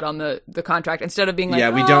throws the blood on the contract instead of being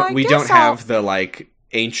like, we don't have the like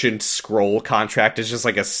ancient scroll contract. It's just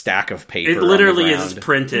like a stack of paper. It literally is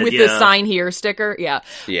printed with the sign here sticker. Yeah.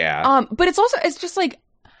 Yeah. But it's just like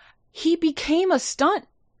he became a stunt.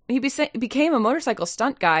 He became a motorcycle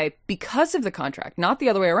stunt guy because of the contract, not the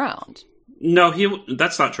other way around. No,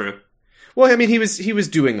 that's not true. Well, I mean, he was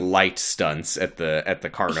doing light stunts at the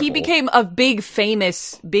carnival. He became a big,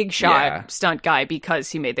 famous, big shot stunt guy because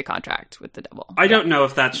he made the contract with the devil. I don't know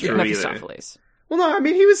if that's true either. Well, no, I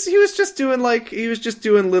mean, he was just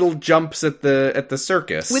doing little jumps at the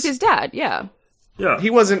circus with his dad. Yeah. Yeah, he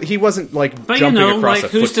wasn't like jumping across a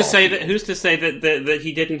football who's to say that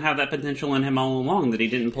he didn't have that potential in him all along, that he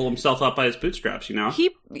didn't pull himself up by his bootstraps,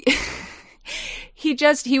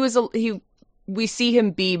 we see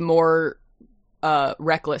him be more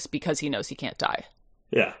reckless because he knows he can't die.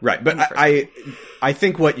 Yeah. Right, but I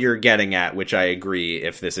think what you're getting at, which I agree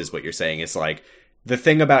if this is what you're saying, is like the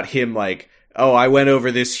thing about him like, oh, I went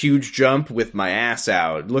over this huge jump with my ass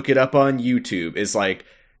out. Look it up on YouTube. Is like,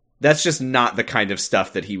 that's just not the kind of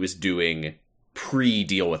stuff that he was doing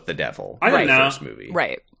pre-Deal with the Devil. I don't know. First movie.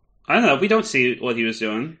 Right. I don't know. We don't see what he was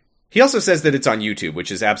doing. He also says that it's on YouTube,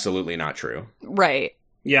 which is absolutely not true. Right.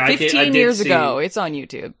 Yeah, 15 years ago, it's on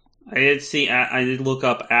YouTube. I did look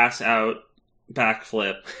up ass out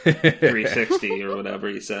backflip 360 or whatever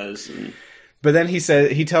he says. But then he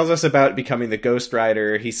tells us about becoming the Ghost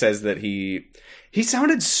Rider. He says that he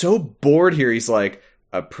sounded so bored here. He's like,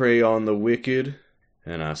 I prey on the wicked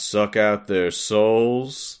and I suck out their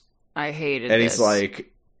souls. I hated and this.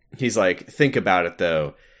 He's like, think about it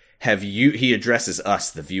though. He addresses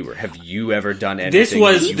us, the viewer. Have you ever done anything?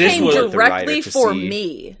 He came directly for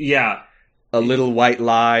me. Yeah. A little white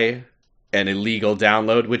lie, an illegal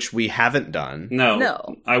download, which we haven't done.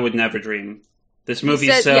 No. I would never dream. This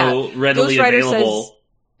movie's readily available.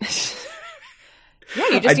 Yeah,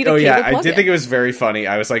 you just need a cable plug-in. I did think it was very funny.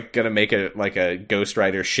 I was like gonna make a Ghost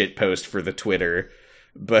Rider shit post for the Twitter,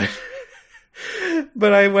 but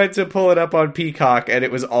I went to pull it up on Peacock and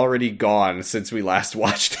it was already gone since we last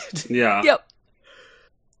watched it. Yeah. Yep.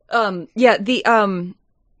 The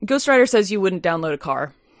Ghost Rider says you wouldn't download a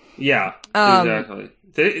car. Yeah, exactly.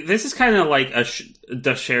 This is kind of like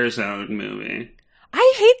the Share Zone movie.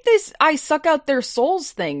 I hate this I suck out their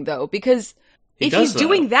souls thing, though, because if he's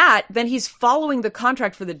doing that, then he's following the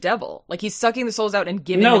contract for the devil. Like, he's sucking the souls out and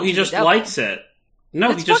giving them to the devil. No, he just likes it.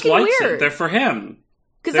 No, he just likes it. They're for him.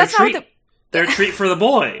 Because that's how they're a treat for the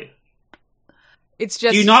boy. It's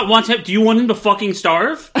just... Do you want him to fucking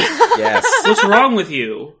starve? Yes. What's wrong with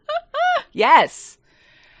you? Yes.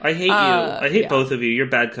 I hate you. I hate both of you. You're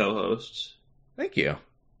bad co-hosts. Thank you.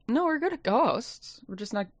 No, we're good co-hosts. We're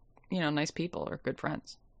just not, nice people or good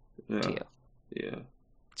friends to you. Yeah.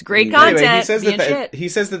 It's great content. Anyway, he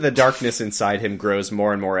says that the darkness inside him grows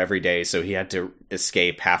more and more every day, so he had to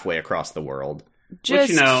escape halfway across the world.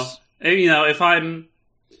 Which,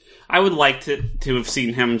 I would like to have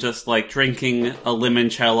seen him just, like, drinking a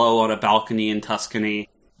limoncello on a balcony in Tuscany.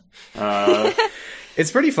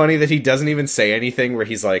 It's pretty funny that he doesn't even say anything where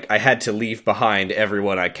he's like, I had to leave behind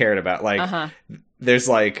everyone I cared about. Like, there's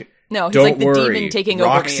like, no, he's don't like the worry, demon taking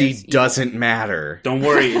Roxy over me doesn't matter. Don't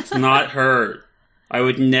worry, it's not her. I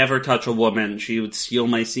would never touch a woman. She would steal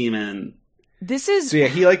my semen. So yeah,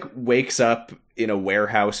 he like wakes up in a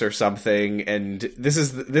warehouse or something, and this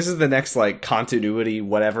is the next like continuity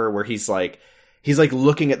whatever where he's like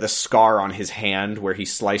looking at the scar on his hand where he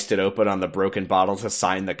sliced it open on the broken bottle to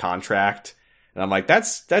sign the contract. And I'm like,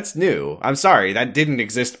 that's new. I'm sorry, that didn't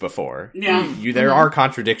exist before. Yeah. There are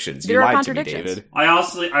contradictions. You lied to me, David. I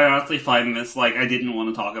honestly find this, like, I didn't want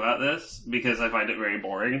to talk about this because I find it very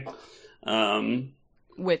boring.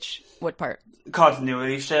 What part?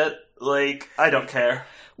 Continuity shit. Like, I don't care.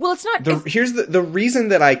 Well, it's not... Here's the reason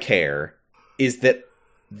that I care is that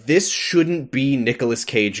this shouldn't be Nicolas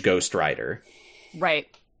Cage Ghost Rider. Right.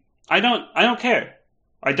 I don't care.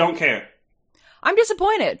 I don't care. I'm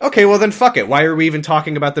disappointed. Okay, well then fuck it. Why are we even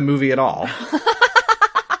talking about the movie at all?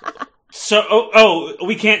 So,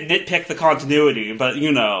 we can't nitpick the continuity, but It's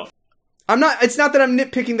not that I'm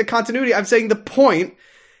nitpicking the continuity. I'm saying the point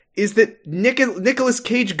is that Nicolas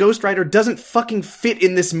Cage Ghost Rider doesn't fucking fit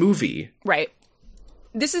in this movie. Right.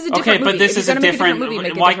 This is a different movie. But this is a different movie.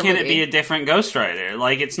 Why can't it be a different Ghost Rider?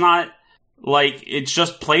 Like, it's not... Like, it's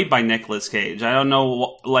just played by Nicolas Cage. I don't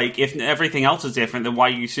know, like, if everything else is different, then why are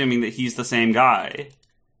you assuming that he's the same guy?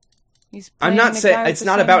 I'm not saying... It's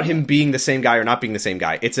not about him being the same guy or not being the same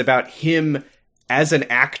guy. It's about him, as an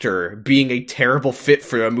actor, being a terrible fit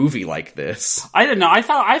for a movie like this. I don't know. I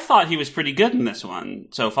thought he was pretty good in this one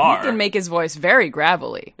so far. He can make his voice very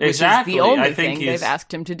gravelly. Exactly. Which is the only thing they've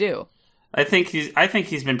asked him to do. I think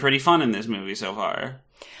he's been pretty fun in this movie so far.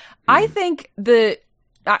 I think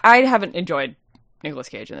I haven't enjoyed Nicolas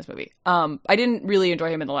Cage in this movie. I didn't really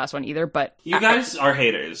enjoy him in the last one either, but... You guys are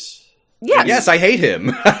haters. Yes. Yes, I hate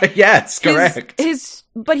him. Yes, correct.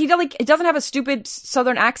 But he doesn't have a stupid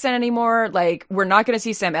Southern accent anymore. Like, we're not going to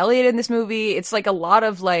see Sam Elliott in this movie. It's like a lot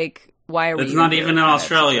of like, why are we? It's not even in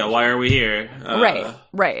Australia. Why are we here?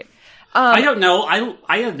 Right. I don't know.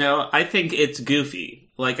 I don't know. I think it's goofy.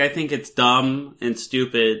 Like, I think it's dumb and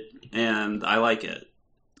stupid, and I like it.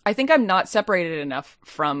 I think I'm not separated enough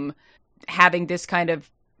from having this kind of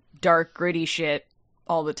dark, gritty shit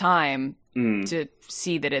all the time to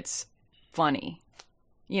see that it's funny.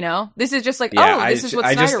 This is just like, this is what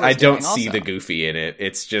Snyder was doing I don't also. see the goofy in it.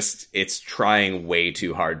 It's trying way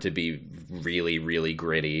too hard to be really, really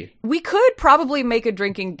gritty. We could probably make a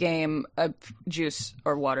drinking game of juice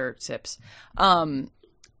or water sips.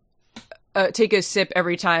 Take a sip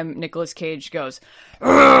every time Nicolas Cage goes,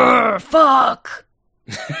 fuck!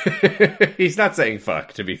 He's not saying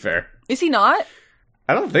fuck, to be fair. Is he not?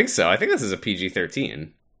 I don't think so. I think this is a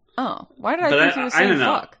PG-13. Oh, why did I think he was saying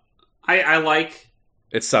fuck? I like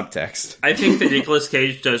It's subtext. I think that Nicolas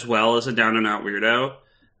Cage does well as a down-and-out weirdo,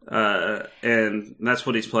 and that's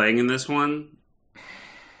what he's playing in this one.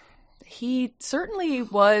 He certainly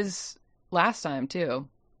was last time, too.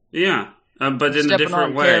 Yeah, but in a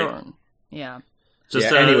different way. Yeah.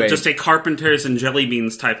 Just a Carpenters and Jelly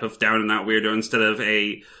Beans type of down-and-out weirdo instead of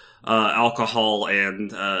a alcohol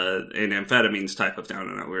and amphetamines type of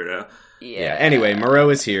down-and-out weirdo. Yeah. Anyway, Moreau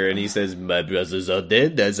is here, and he says, "My brothers are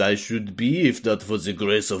dead, as I should be, if not for the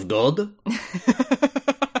grace of God."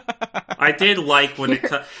 I did like when it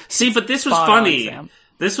cut... See, but this was funny.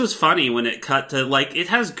 This was funny when it cut to, like, it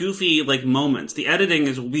has goofy, like, moments. The editing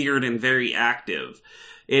is weird and very active.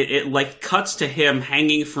 It like, cuts to him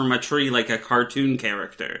hanging from a tree like a cartoon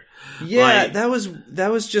character. Yeah, like, that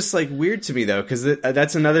was just, like, weird to me, though, because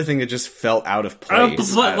that's another thing that just felt out of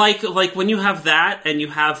place. But, like, when you have that, and you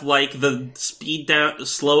have, like, the speed up,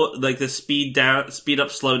 slow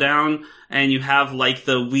down, and you have, like,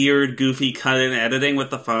 the weird, goofy cut-in editing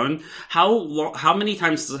with the phone, how many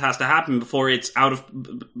times does it has to happen before it's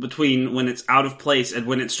between when it's out of place and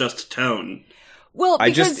when it's just tone? Well,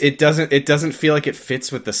 it doesn't feel like it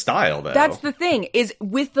fits with the style, though. That's the thing, is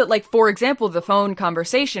with the, like, for example, the phone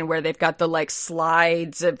conversation where they've got the, like,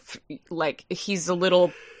 slides of, like, he's a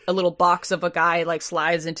little box of a guy, like,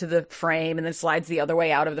 slides into the frame and then slides the other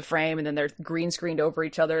way out of the frame, and then they're green screened over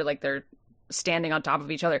each other, like they're standing on top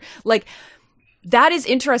of each other. Like, that is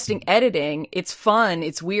interesting editing. It's fun,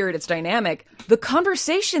 it's weird, it's dynamic. The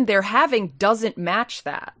conversation they're having doesn't match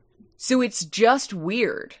that. So it's just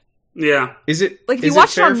weird. Yeah. Is it like if you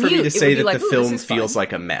watch fair it on for me mute, to say that like, the film feels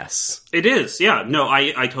like a mess? It is, yeah. No,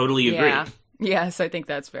 I totally agree. Yeah. Yes, I think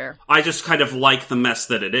that's fair. I just kind of like the mess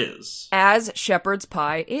that it is. As shepherd's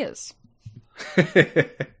pie is.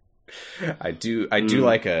 I do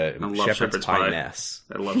like a shepherd's pie mess.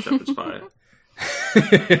 I love shepherd's pie.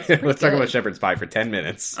 Let's talk about shepherd's pie for 10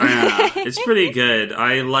 minutes. It's pretty good.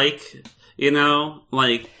 I like,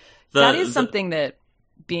 like... that is something that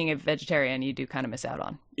being a vegetarian you do kind of miss out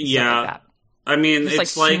on. Yeah. Like that. I mean, just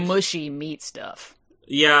it's like mushy meat stuff.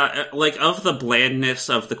 Yeah, like of the blandness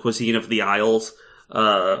of the cuisine of the Isles,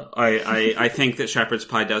 I think that shepherd's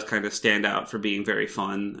pie does kind of stand out for being very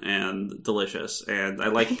fun and delicious. And I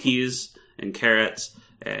like peas and carrots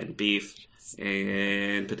and beef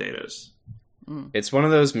and potatoes. It's one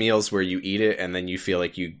of those meals where you eat it and then you feel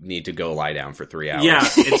like you need to go lie down for 3 hours. Yeah,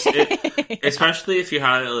 especially if you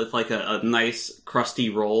have like a nice crusty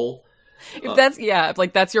roll. If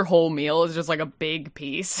that's your whole meal is just like a big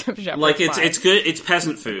piece of shepherd's like pie. It's good. It's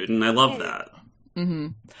peasant food, and I love that. Mm-hmm.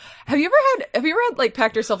 Have you ever had like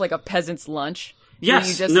packed yourself like a peasant's lunch? Yes.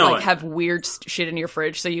 Where you just have weird shit in your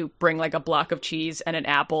fridge, so you bring like a block of cheese and an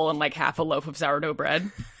apple and like half a loaf of sourdough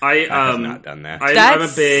bread. I have not done that.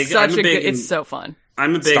 It's so fun.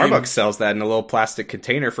 Starbucks sells that in a little plastic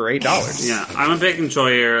container for $8. Yeah, I'm a big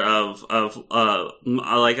enjoyer of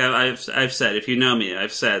like I've said, if you know me,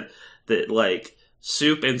 I've said that like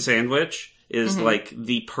soup and sandwich is like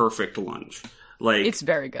the perfect lunch. Like it's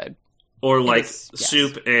very good. Or like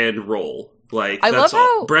soup and roll. Like I love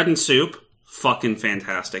how bread and soup. Fucking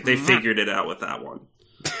fantastic. They figured it out with that one.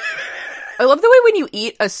 I love the way when you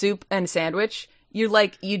eat a soup and sandwich, you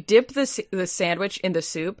dip the sandwich in the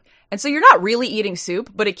soup, and so you're not really eating soup,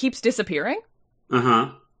 but it keeps disappearing.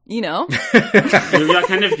 Uh-huh. You know? You're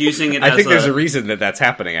kind of using it as I think there's a reason that's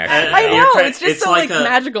happening, actually. I know, it's just so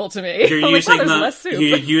magical to me.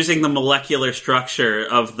 You're using the molecular structure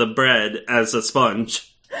of the bread as a sponge.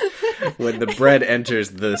 When the bread enters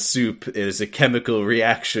the soup, it is a chemical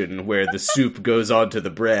reaction where the soup goes onto the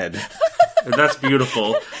bread. That's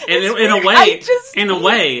beautiful. And in a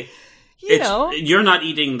way, you're not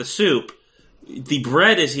eating the soup. The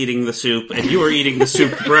bread is eating the soup, and you are eating the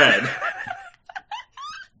soup bread.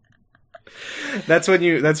 That's when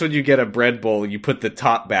you get a bread bowl, you put the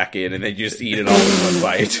top back in, and then you just eat it all in one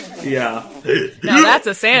bite. Yeah. Now that's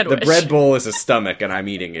a sandwich. The bread bowl is a stomach, and I'm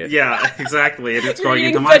eating it. Yeah, exactly, and it's going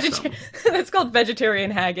into my stomach. That's called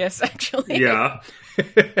vegetarian haggis, actually. Yeah.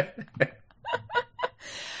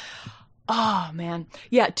 Oh, man.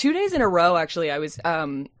 Yeah, 2 days in a row, actually, I was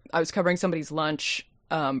covering somebody's lunch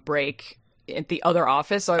break at the other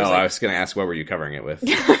office. So I was going to ask, what were you covering it with?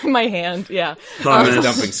 My hand, yeah. I was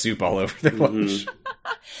dumping soup all over the lunch.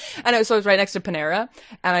 And I was right next to Panera,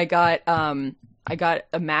 and I got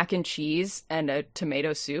a mac and cheese and a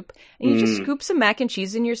tomato soup. And you just scoop some mac and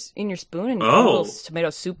cheese in your spoon and you put a little tomato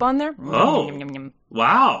soup on there.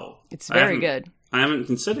 Wow. It's very good. I haven't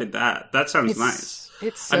considered that. That sounds nice.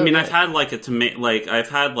 It's so good. I've had like a tomato,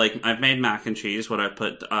 I've made mac and cheese when I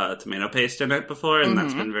put tomato paste in it before, and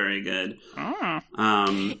that's been very good.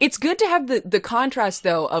 It's good to have the contrast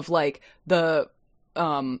though of like the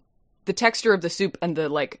the texture of the soup and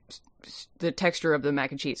the texture of the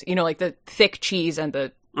mac and cheese. You know, like the thick cheese and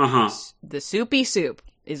the soupy soup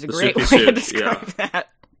is a great way to describe that.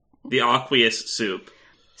 The aqueous soup.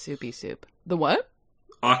 Soupy soup. The what?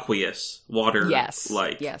 Aqueous. Water. Yes.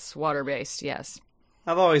 Like. Yes. Water-based. Yes.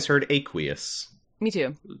 I've always heard aqueous. Me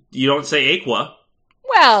too. You don't say aqua.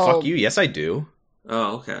 Well. Fuck you. Yes, I do.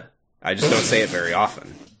 Oh, okay. I just don't say it very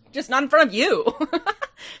often. Just not in front of you.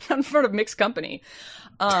 Not in front of mixed company.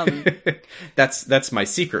 That's my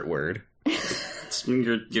secret word. It's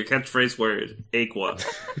your catchphrase word. Aqua.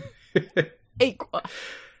 Aqua.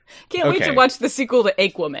 Can't wait to watch the sequel to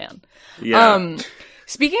Aquaman. Yeah.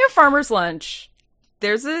 Speaking of Farmer's Lunch,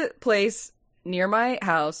 there's a place near my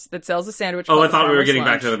house that sells a sandwich. Oh, I thought we were getting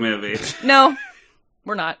back to the movie. No,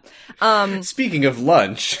 we're not. Speaking of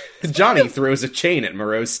lunch, Johnny throws a chain at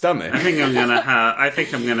Moreau's stomach. I think I'm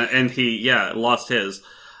gonna, and he, lost his.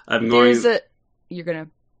 I'm gonna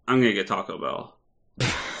get Taco Bell.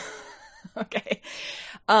 Okay.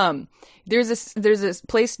 There's this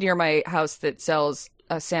place near my house that sells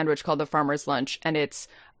a sandwich called the Farmer's Lunch, and it's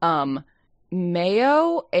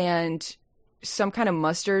mayo and some kind of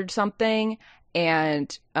mustard something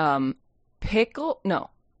and pickle. No.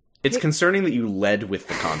 It's concerning that you led with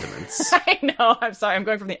the condiments. I know. I'm sorry. I'm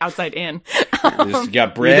going from the outside in. You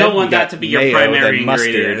got bread. You don't want that to be mayo, your primary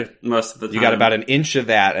ingredient mustard most of the time. You got about an inch of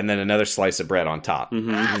that, and then another slice of bread on top.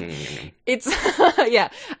 Mm-hmm. It's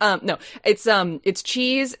no. It's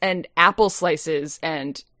cheese and apple slices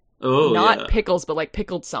and pickles, but like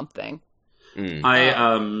pickled something.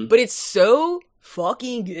 But it's so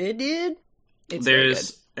fucking good, dude. It's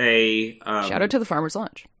there's a shout out to the Farmer's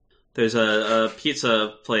Lunch. There's a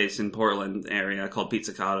pizza place in Portland area called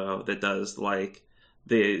Pizzicato that does like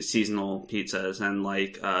the seasonal pizzas, and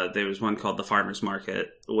like there was one called the Farmer's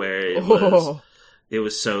Market where it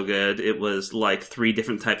was so good. It was like 3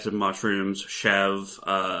 different types of mushrooms, chev,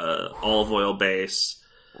 olive oil base,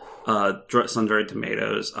 sun-dried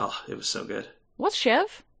tomatoes. Oh, it was so good. What's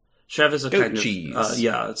chev? Chev is a goat kind cheese. Of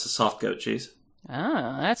it's a soft goat cheese.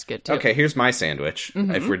 Oh, that's good too. Okay, here's my sandwich.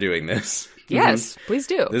 If we're doing this, yes, please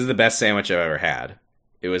do. This is the best sandwich I've ever had.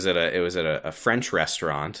 It was at a French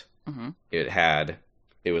restaurant. It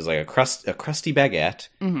was like a crusty baguette,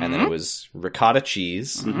 and then it was ricotta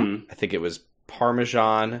cheese. I think it was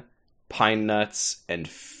Parmesan, pine nuts, and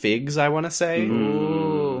figs. I want to say.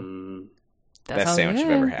 Ooh. Best sandwich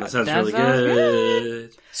I've ever had. That sounds really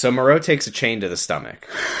good. So Moreau takes a chain to the stomach,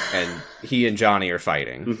 and he and Johnny are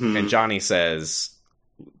fighting. And Johnny says,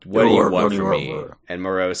 "What do you want from me?" And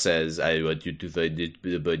Moreau says, "I want you to find it,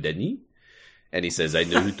 Danny." And he says, "I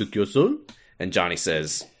know who took your soul." And Johnny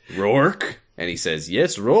says, "Rourke." And he says,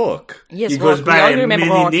 "Yes, Rourke." Yes, he goes by many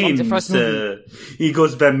names. He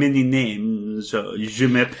goes by many names. Je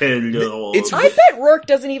m'appelle Rourke. I bet Rourke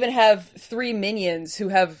doesn't even have 3 minions who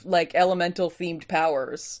have like elemental themed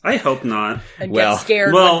powers. I hope not. And get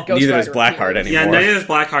scared. When Ghost neither Rider is Blackheart anymore. Yeah, neither is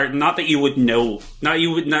Blackheart. Not that you would know. Not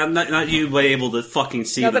you would be able to fucking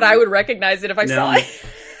see. Not that I would recognize it if I saw it.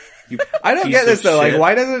 I don't get this though. Like,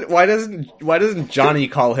 why doesn't Johnny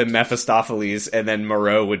call him Mephistopheles, and then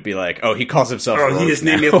Moreau would be like, "Oh, he calls himself Rourke his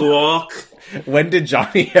name is now." Rourke. When did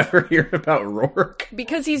Johnny ever hear about Rourke?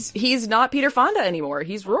 Because he's not Peter Fonda anymore.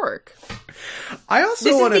 He's Rourke. I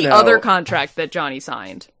also want to know the other contract that Johnny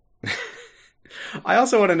signed. I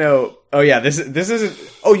also want to know. Oh yeah, this isn't.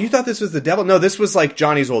 Oh, you thought this was the devil? No, this was like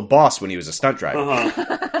Johnny's old boss when he was a stunt driver.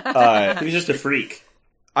 He was just a freak.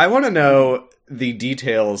 I want to know the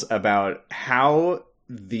details about how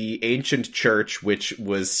the ancient church, which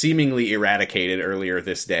was seemingly eradicated earlier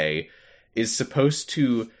this day, is supposed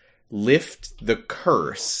to lift the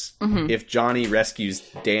curse if Johnny rescues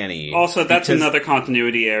Danny. Also, that's another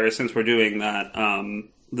continuity error since we're doing that.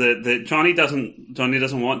 The Johnny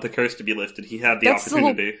doesn't want the curse to be lifted. He had the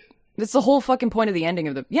opportunity. That's the whole fucking point of the ending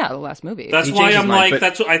of the last movie. That's why I'm like,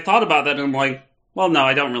 that's what I thought about that, and I'm like, well, no,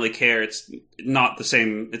 I don't really care. It's not the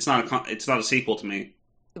same. It's not a sequel to me.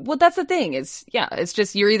 Well, that's the thing. It's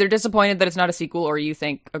just you're either disappointed that it's not a sequel, or you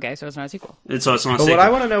think, okay, so it's not a sequel. So it's not a sequel. But what I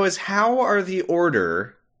want to know is how are the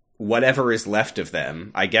Order, whatever is left of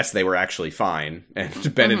them, I guess they were actually fine,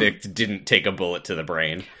 and Benedict didn't take a bullet to the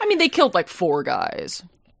brain. I mean, they killed like 4 guys.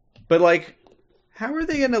 But like, how are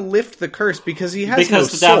they going to lift the curse? Because he has no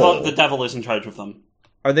soul. The devil is in charge of them.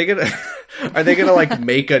 Are they gonna like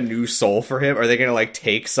make a new soul for him? Are they gonna like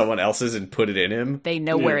take someone else's and put it in him? They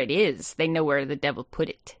know where it is. They know where the devil put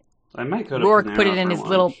it. I might go to Rourke Panera put it in his lunch.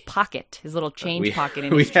 little pocket, his little change pocket.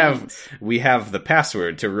 In his jeans. We have the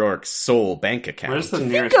password to Rourke's soul bank account. Where's the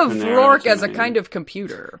Think nearest of Panera Rourke to as a me? kind of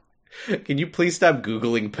computer. Can you please stop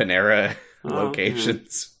Googling Panera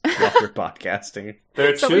locations while we're podcasting.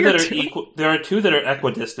 There are two that are equal. There are two that are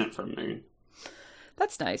equidistant from me.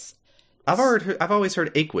 That's nice. I've always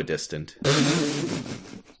heard equidistant.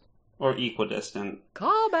 Or equidistant.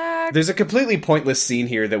 Callback. There's a completely pointless scene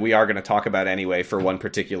here that we are going to talk about anyway for one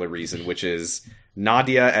particular reason, which is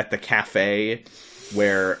Nadia at the cafe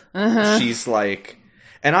where she's like...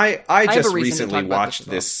 And I just recently watched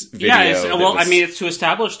this video. Yeah, I mean, it's to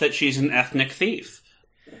establish that she's an ethnic thief.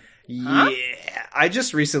 Yeah, I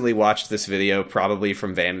just recently watched this video, probably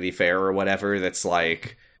from Vanity Fair or whatever, that's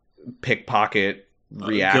like pickpocket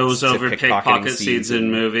reacts goes over to pickpocket scenes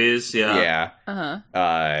in movies. Yeah.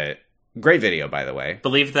 Great video, by the way.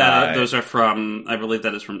 Believe that those are from. I believe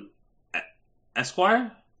that is from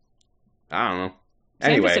Esquire. I don't know.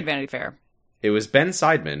 Anyway, said Vanity Fair. It was Ben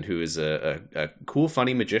Seidman, who is a cool,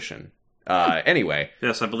 funny magician. Anyway.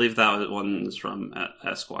 Yes, I believe that one is from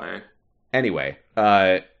Esquire. Anyway,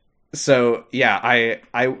 so yeah,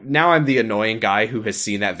 I now I'm the annoying guy who has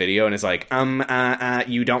seen that video and is like,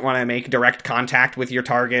 you don't want to make direct contact with your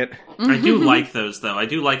target. I do like those though. I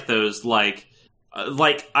do like those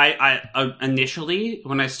I initially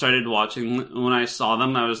when I started watching, when I saw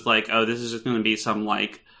them, I was like, oh, this is just going to be some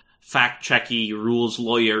like fact checky rules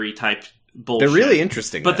lawyery type bullshit. They're really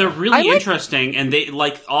interesting, but they're really interesting, and they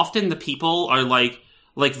like often the people are like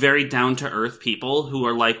very down to earth people who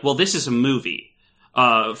are like, well, this is a movie.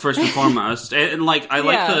 First and foremost, and like I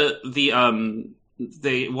like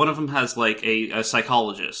one of them has like a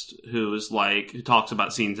psychologist who talks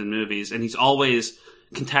about scenes in movies, and he's always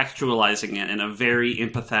contextualizing it in a very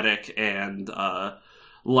empathetic and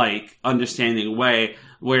like understanding way,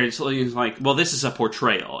 where it's like, well, this is a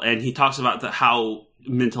portrayal, and he talks about how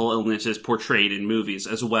mental illness is portrayed in movies,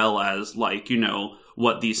 as well as like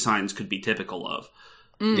what these signs could be typical of.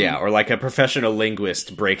 Yeah, or like a professional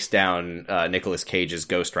linguist breaks down Nicolas Cage's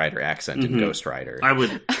Ghost Rider accent in Ghost Rider. I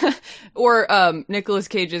would... Or Nicolas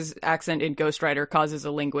Cage's accent in Ghost Rider causes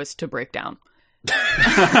a linguist to break down.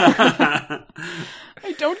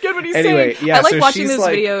 I don't get what he's saying. Yeah, I like watching those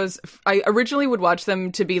videos. I originally would watch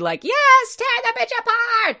them to be like, yes, tear the bitch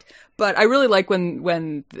apart! But I really like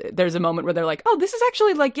when there's a moment where they're like, oh, this is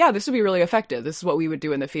actually like, yeah, this would be really effective. This is what we would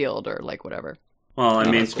do in the field, or like whatever. Well, I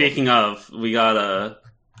mean, speaking of,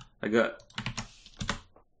 I got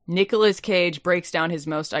Nicolas Cage breaks down his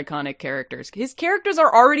most iconic characters. His characters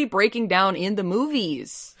are already breaking down in the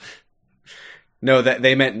movies. No, that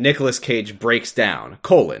they meant Nicolas Cage breaks down,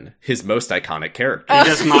 his most iconic character. He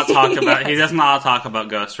does not talk about he does not talk about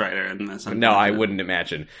Ghost Rider in this. No, I wouldn't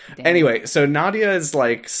imagine. Damn. Anyway, so Nadia is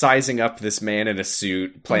like sizing up this man in a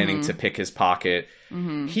suit, planning to pick his pocket.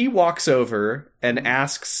 Mm-hmm. He walks over and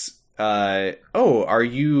asks, oh, are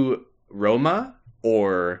you Roma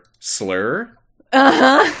or slur?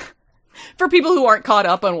 For people who aren't caught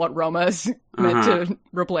up on what Roma is meant to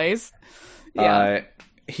replace. Yeah.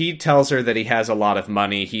 He tells her that he has a lot of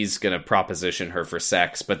money. He's going to proposition her for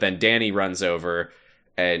sex. But then Danny runs over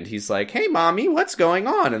and he's like, hey, mommy, what's going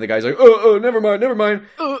on? And the guy's like, oh, never mind.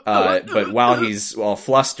 But while he's all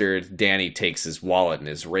flustered, Danny takes his wallet and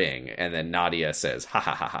his ring. And then Nadia says, ha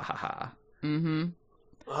ha ha ha ha ha.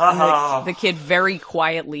 Mm-hmm. The kid very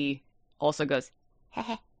quietly also goes,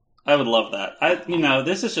 heh. I would love that.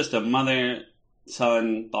 This is just a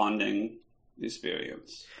mother-son bonding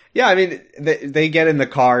experience. Yeah, I mean, they get in the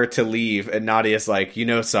car to leave, and Nadia's like,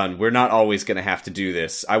 son, we're not always going to have to do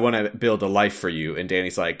this. I want to build a life for you. And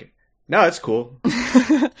Danny's like, no, it's cool.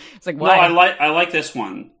 It's like, why? No, I like this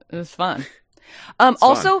one. It was fun.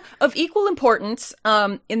 Also, of equal importance,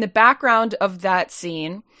 in the background of that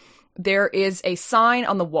scene, there is a sign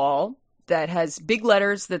on the wall that has big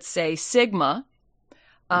letters that say Sigma.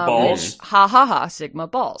 Balls? Ha ha ha, Sigma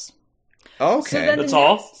balls. Okay. So then that's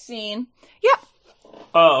all? Scene. Yep.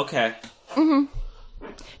 Oh, okay. Mm-hmm.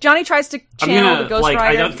 Johnny tries to channel the Ghost Rider.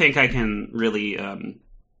 I don't think I can really, I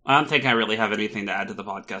don't think I really have anything to add to the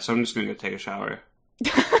podcast, so I'm just going to go take a shower.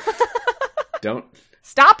 Don't.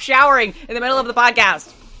 Stop showering in the middle of the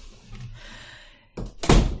podcast.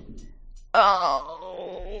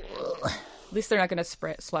 Oh. At least they're not going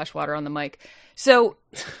to splash water on the mic. So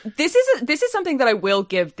this is something that I will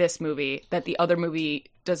give this movie that the other movie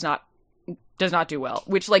does not do well.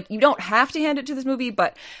 Which, like, you don't have to hand it to this movie,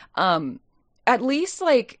 but at least,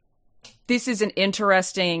 like, this is an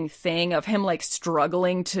interesting thing of him, like,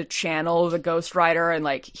 struggling to channel the Ghost Rider, and,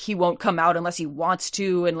 like, he won't come out unless he wants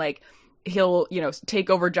to, and, like, he'll, take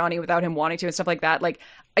over Johnny without him wanting to and stuff like that. Like,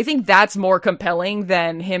 I think that's more compelling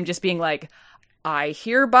than him just being like, I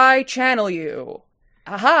hereby channel you.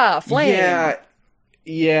 Aha, flame.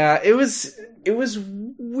 Yeah, it was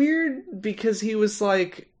weird because he was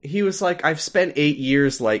like, I've spent 8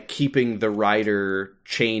 years like keeping the rider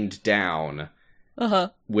chained down,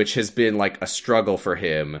 which has been like a struggle for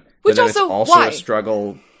him. Which but then also, it's also why? a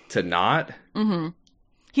struggle to not. Mm-hmm.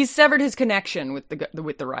 He's severed his connection with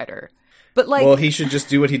the rider, but like, well, he should just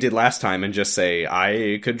do what he did last time and just say,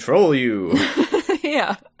 "I control you."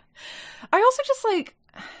 Yeah. I also just like,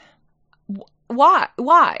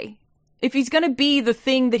 why? If he's gonna be the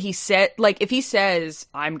thing that he said, like, if he says,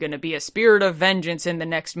 I'm gonna be a spirit of vengeance in the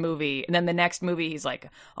next movie, and then the next movie he's like,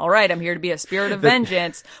 alright, I'm here to be a spirit of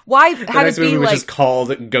vengeance, why have it be, like... was just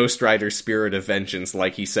called Ghost Rider Spirit of Vengeance,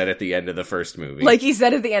 like he said at the end of the first movie. Like he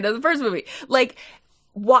said at the end of the first movie. Like,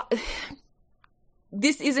 what...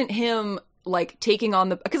 This isn't him... like taking on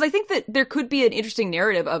the, because I think that there could be an interesting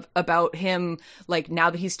narrative about him, like,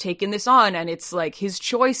 now that he's taken this on and it's like his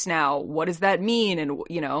choice now, what does that mean? And,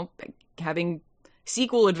 you know, having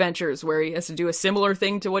sequel adventures where he has to do a similar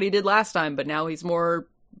thing to what he did last time, but now he's more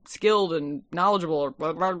skilled and knowledgeable.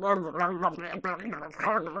 Mm-hmm.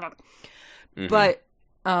 But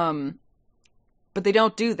they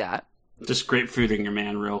don't do that. Just grapefruiting your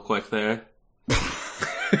man real quick there.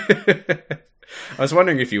 I was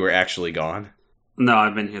wondering if you were actually gone. No,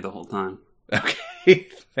 I've been here the whole time. Okay,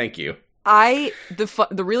 thank you.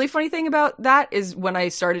 The really funny thing about that is when I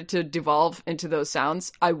started to devolve into those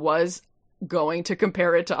sounds, I was going to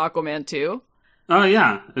compare it to Aquaman 2. Oh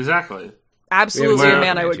yeah, exactly. Absolutely, a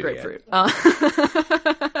man I would grapefruit. Yeah,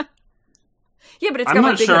 but it's I'm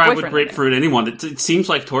not sure I would grapefruit anyone. It seems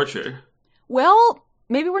like torture. Well,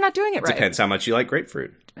 maybe we're not doing it right. Depends how much you like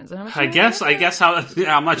grapefruit. Depends on how much. I guess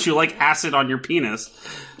how much you like acid on your penis.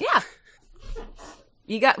 Yeah.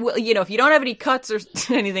 You got, well, you know, if you don't have any cuts or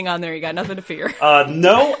anything on there, you got nothing to fear.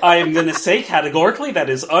 No, I am going to say categorically that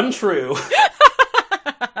is untrue.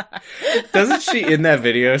 Doesn't she in that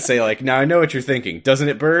video say like, "Now I know what you're thinking. Doesn't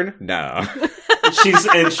it burn?" No.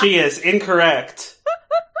 She is incorrect.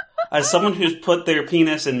 As someone who's put their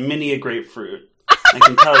penis in many a grapefruit, I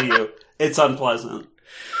can tell you it's unpleasant.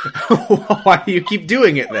 Why do you keep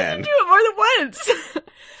doing it then? Do it more than once.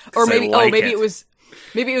 Or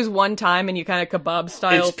maybe it was one time and you kind of kebab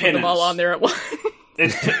style put them all on there at once.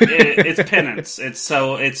 It's penance. It's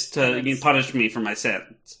to punish me for my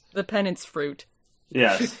sins. The penance fruit.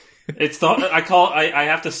 Yes. It's I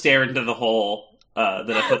have to stare into the hole that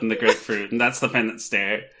I put in the grapefruit, and that's the penance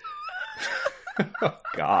stare. Oh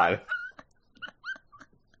God.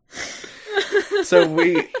 So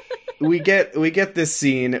we get this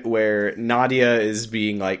scene where Nadia is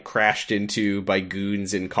being like crashed into by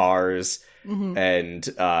goons in cars, and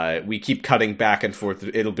we keep cutting back and forth.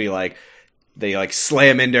 It'll be like they like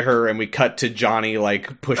slam into her, and we cut to Johnny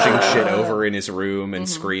like pushing shit over in his room and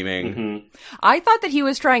screaming. Mm-hmm. I thought that he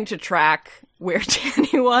was trying to track where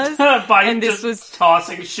Danny was, and this was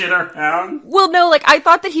tossing shit around. Well, no, like I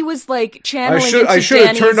thought that he was like channeling. I should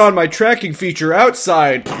have turned on my tracking feature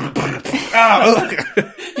outside.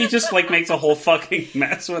 He just like makes a whole fucking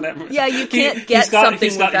mess whenever. Yeah, you can't get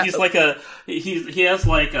something. He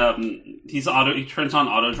turns on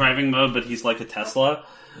auto driving mode, but he's like a Tesla.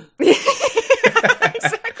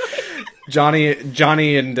 Exactly.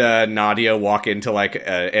 Johnny and Nadia walk into like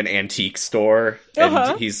an antique store,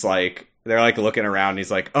 and he's like, they're like looking around, and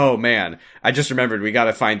he's like, "Oh man, I just remembered we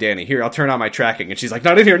gotta find Danny. Here, I'll turn on my tracking." And she's like,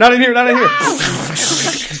 "Not in here, not in here, not in here."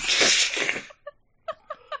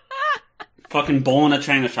 Fucking bull in a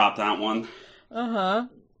china shop, that one. Yeah,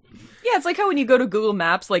 it's like how when you go to Google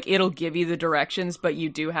Maps, like it'll give you the directions, but you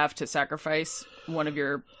do have to sacrifice one of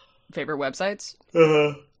your favorite websites.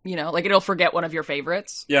 You know, like it'll forget one of your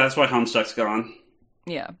favorites. Yeah, that's why Homestuck's gone.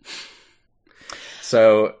 Yeah.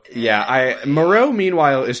 So, yeah, Moreau,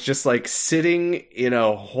 meanwhile, is just, like, sitting in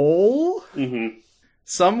a hole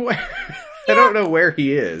somewhere. I don't know where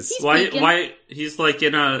he is. Why he's, like,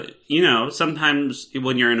 in a, you know, sometimes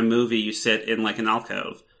when you're in a movie, you sit in, like, an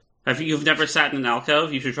alcove. If you've never sat in an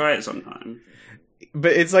alcove, you should try it sometime.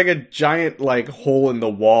 But it's, like, a giant, like, hole in the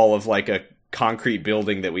wall of, like, a concrete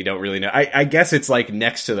building that we don't really know. I guess it's, like,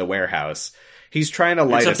 next to the warehouse. He's trying to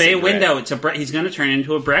light a bay window. He's going to turn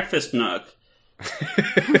into a breakfast nook.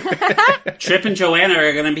 Trip and Joanna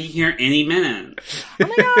are going to be here any minute. Oh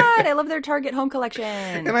my god, I love their Target home collection.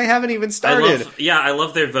 And I haven't even started. I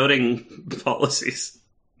love their voting policies.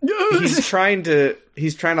 He's trying to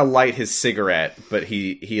light his cigarette, but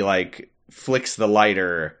he like flicks the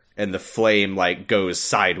lighter and the flame like goes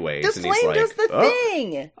sideways. The flame does the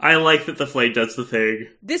thing. I like that the flame does the thing.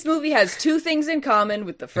 This movie has two things in common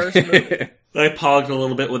with the first movie. I pogged a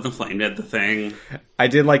little bit when the flame did the thing. I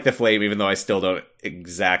did like the flame, even though I still don't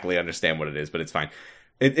exactly understand what it is, but it's fine.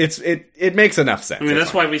 It makes enough sense. I mean,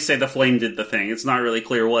 that's why we say the flame did the thing. It's not really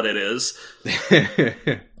clear what it is.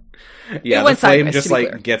 Yeah, the flame just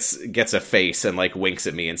like gets a face and like winks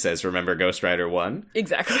at me and says, "Remember Ghost Rider 1?"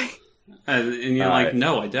 Exactly. And you're like,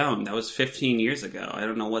 "No, I don't. That was 15 years ago. I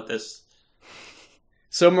don't know what this."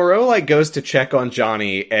 So Moreau like goes to check on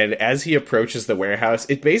Johnny, and as he approaches the warehouse,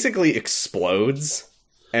 it basically explodes,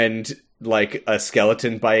 and like a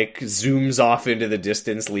skeleton bike zooms off into the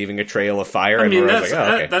distance, leaving a trail of fire. I mean, and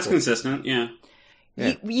Moreau's that's consistent. Yeah.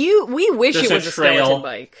 Yeah. We wish Just it was a skeleton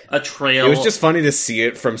bike. A trail. It was just funny to see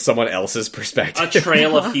it from someone else's perspective. A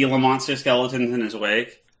trail of Gila monster skeletons in his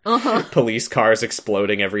wake. Police cars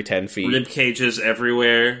exploding every 10 feet. Rib cages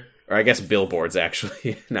everywhere. Or I guess billboards,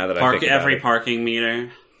 actually, now that I think about every it. parking meter.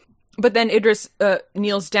 But then Idris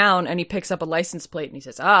kneels down and he picks up a license plate and he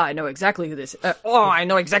says, I know exactly who this I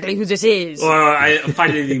know exactly who this is.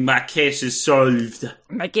 Finally, my case is solved.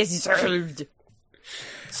 My case is solved.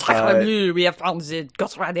 We have found the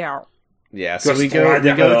Ghost Rider. Yeah, so we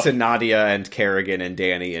go to Nadia and Kerrigan and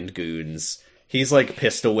Danny and Goons. He's like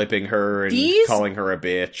pistol whipping her and calling her a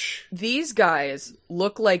bitch. These guys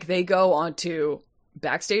look like they go onto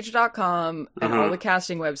Backstage.com and all the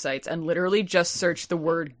casting websites and literally just search the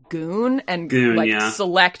word goon and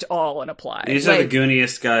select all and apply. These are the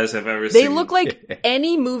gooniest guys I've ever seen. They look like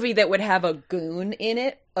any movie that would have a goon in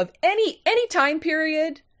it of any time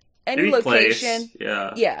period, any location. Place.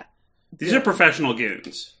 Yeah. Yeah. These are professional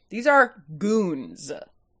goons. These are goons.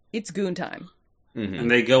 It's goon time. Mm-hmm. And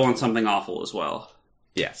they go on something awful as well.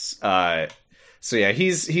 Yes. So yeah,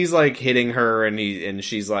 he's like hitting her, and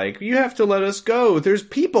she's like, "You have to let us go. There's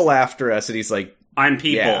people after us." And he's like, "I'm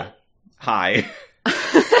people." Yeah. Hi.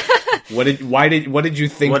 What did you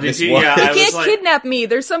think this was? Yeah, you can't kidnap me.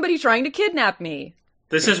 There's somebody trying to kidnap me.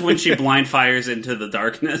 This is when she blind fires into the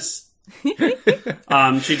darkness. She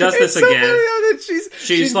does this again.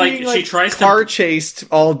 She's like she tries car chased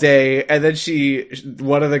all day, and then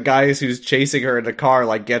one of the guys who's chasing her in the car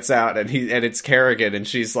like gets out, and it's Kerrigan, and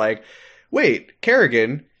she's like, "Wait,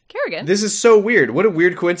 Kerrigan, this is so weird. What a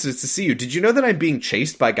weird coincidence to see you. Did you know that I'm being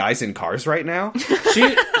chased by guys in cars right now?"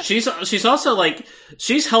 She's also like,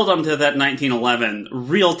 she's held onto that 1911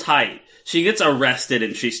 real tight. She gets arrested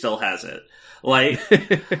and she still has it. Like,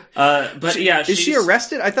 but yeah, is she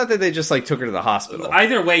arrested? I thought that they just like took her to the hospital.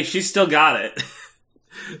 Either way, she's still got it.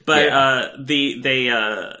 But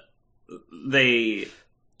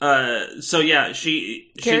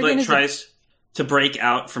she like tries to break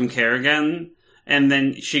out from Kerrigan, and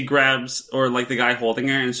then she grabs, or like the guy holding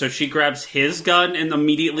her, and so she grabs his gun and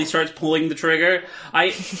immediately starts pulling the trigger. Oh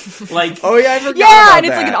yeah, I forgot about and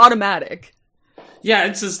it's like an automatic. Yeah,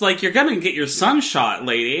 it's just like, you're gonna get your son shot,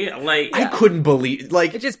 lady. Like, I couldn't believe,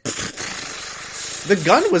 like, it just the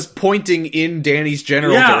gun was pointing in Danny's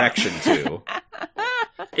general direction too.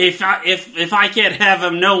 If I can't have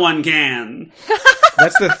him, no one can.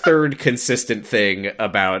 That's the third consistent thing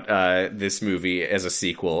about this movie as a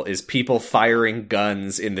sequel, is people firing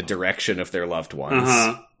guns in the direction of their loved ones.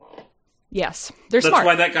 Yes, they're smart. That's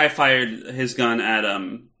why that guy fired his gun at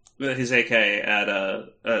his AK at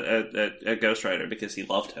Ghost Rider, because he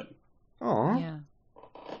loved him. Aww. Yeah.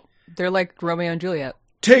 They're like Romeo and Juliet.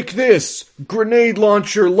 Take this! Grenade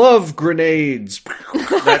launcher, love grenades!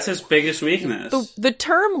 That's his biggest weakness. The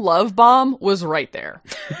term love bomb was right there.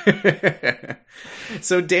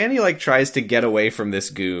 So Danny, like, tries to get away from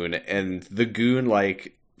this goon, and the goon,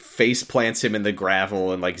 like, face plants him in the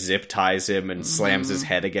gravel and, like, zip ties him and slams his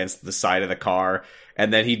head against the side of the car,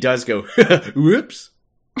 and then he does go, whoops!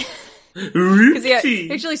 Because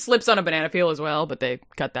he actually slips on a banana peel as well, but they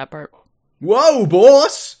cut that part. Whoa,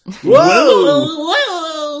 boss!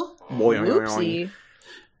 Whoa! Oopsie.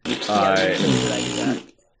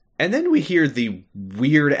 And then we hear the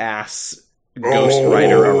weird-ass Ghost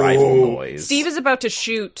Rider arrival noise. Steve is about to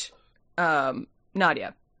shoot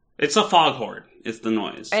Nadia. It's a foghorn. It's the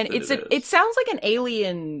noise. And it sounds like an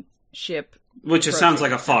alien ship. Which it sounds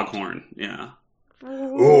like a foghorn, yeah.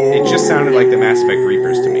 It just sounded like the Mass Effect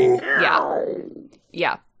Reapers to me.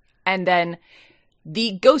 Yeah. And then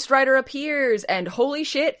the Ghost Rider appears, and holy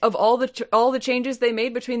shit, of all the changes they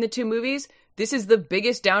made between the two movies, this is the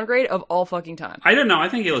biggest downgrade of all fucking time. I don't know. I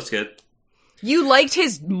think he looks good. You liked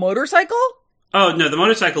his motorcycle? Oh no, the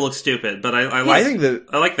motorcycle looks stupid, but I like the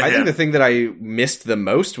I think the thing that I missed the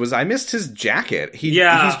most was I missed his jacket. He's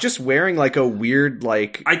just wearing like a weird,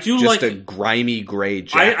 like, a grimy gray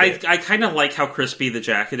jacket. I kind of like how crispy the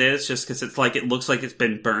jacket is, just because it's like, it looks like it's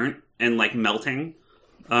been burnt and like melting.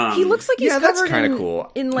 He looks like he's that's kind of cool.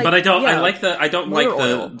 In like, but I don't like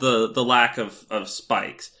the lack of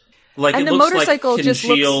spikes. Like, and it the looks motorcycle like just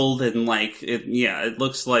congealed and like it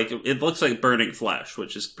looks like burning flesh,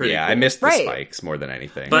 which is pretty. Yeah, cool. I missed the Right. spikes more than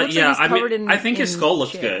anything. But yeah, like I think his skull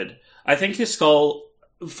looks shit. good. I think his skull,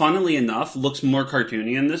 funnily enough, looks more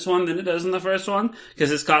cartoony in this one than it does in the first one,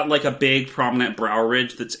 because it's got like a big prominent brow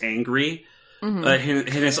ridge that's angry, and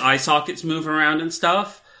his eye sockets move around and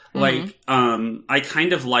stuff. Like, I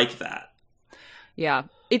kind of like that. Yeah,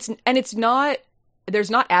 it's not.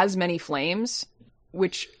 There's not as many flames,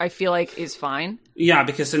 which I feel like is fine. Yeah,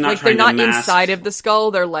 because they're not Like trying they're not to mask. inside of the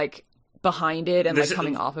skull; they're like behind it and This- like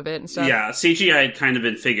coming off of it and stuff. Yeah, CGI had kind of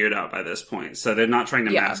been figured out by this point, so they're not trying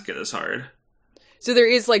to Yeah. mask it as hard. So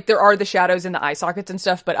there are the shadows in the eye sockets and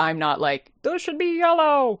stuff, but I'm not like those should be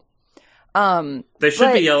yellow. They should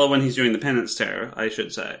But- be yellow when he's doing the penance stare, I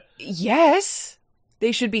should say. Yes,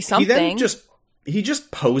 they should be he something. then he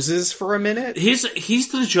just poses for a minute. He's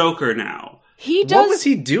the Joker now. He does. What was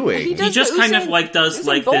he doing? he does He just the kind of Usain- like does Usain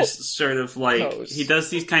like Bolt this sort of like pose. he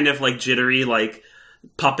does these kind of like jittery like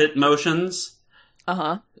puppet motions.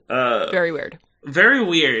 Uh-huh. Very weird. Very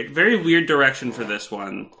weird direction for this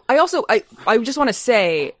one. I also I just want to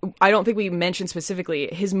say I don't think we mentioned specifically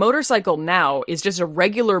his motorcycle now is just a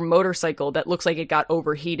regular motorcycle that looks like it got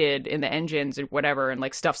overheated in the engines or whatever, and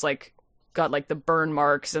like stuff's like got like the burn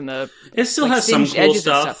marks and the It still like, has some singed cool edges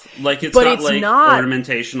and stuff. Like it's But got it's like not-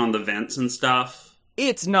 ornamentation on the vents and stuff.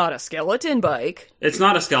 it's not a skeleton bike. It's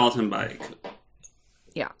not a skeleton bike.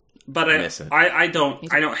 Yeah. But Miss it. I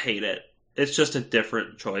don't hate it. It's just a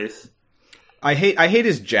different choice. I hate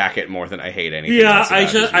his jacket more than I hate anything. Yeah, else about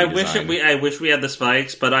his I wish redesign. I wish we had the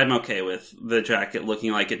spikes, but I'm okay with the jacket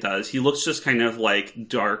looking like it does. He looks just kind of like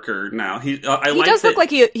darker now. He Does look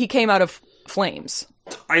like he came out of flames.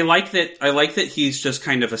 I like that he's just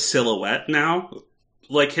kind of a silhouette now.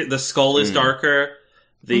 Like the skull is darker.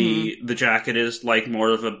 The jacket is like more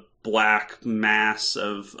of a black mass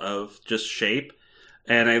of just shape,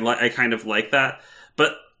 and I kind of like that.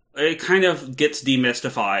 But it kind of gets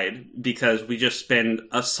demystified because we just spend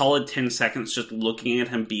a solid 10 seconds just looking at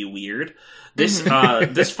him be weird. This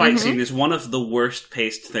this fight scene is one of the worst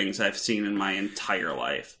paced things I've seen in my entire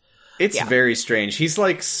life. It's Yeah. very strange. He's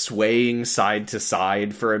like swaying side to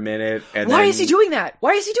side for a minute, and Why then is he doing that?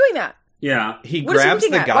 Why is he doing that? Yeah. he What is he grabs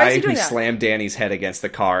looking the at? Why is guy he doing who that? slammed Danny's head against the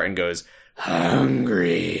car and goes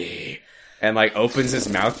hungry, and like opens his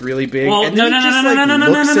mouth really big, Well, and then he just like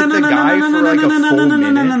looks at the guy for like a full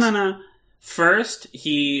minute. First,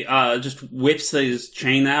 he just whips his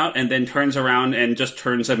chain out and then turns around and just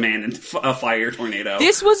turns a man into a fire tornado.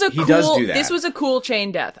 This was He does do that. This was a cool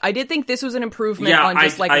chain death. I did think this was an improvement Yeah, on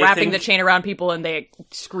just like I wrapping think- the chain around people and they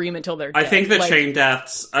scream until they're dead. I think the Like, chain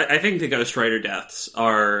deaths, I think the Ghost Rider deaths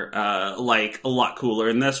are like a lot cooler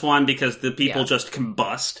in this one because the people Yeah. just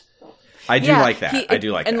combust. I do like that. I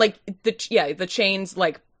do like and that. like the chains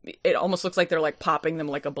like it almost looks like they're like popping them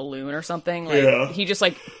like a balloon or something. Like Yeah. he just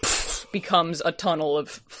like becomes a tunnel of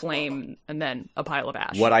flame and then a pile of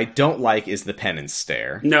ash. What I don't like is the penance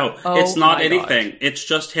stare. No, Oh it's not my anything. It's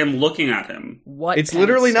just him looking at him. What? It's penance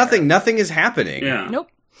literally stare? nothing. Nothing is happening. Yeah. Nope.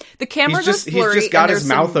 The camera He's just goes blurry. he's just got and his there's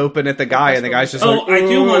mouth some- open at the guy, and the guy's just Oh, like, I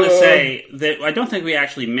do want to "Ugh." say that I don't think we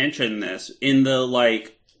actually mentioned this in the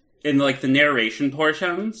the narration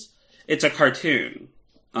portions. It's a cartoon.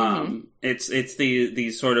 It's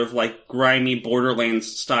these sort of like grimy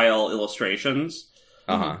Borderlands style illustrations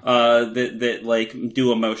that like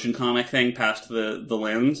do a motion comic thing past the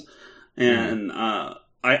lens, and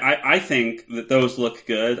I think that those look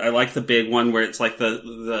good. I like the big one where it's like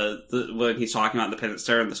the when he's talking about the penance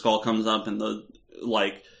stare and the skull comes up and the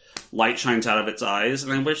like light shines out of its eyes,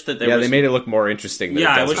 and I wish that there was they made it look more interesting. Than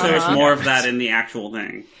yeah, it I does wish in there the was more of comics. that in the actual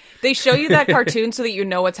thing. They show you that cartoon so that you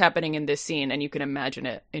know what's happening in this scene and you can imagine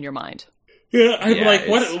it in your mind. Yeah, I'm Yeah, like,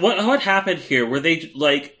 it's- what happened here? Were they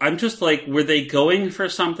like? I'm just like, were they going for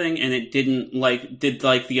something and it didn't like? Did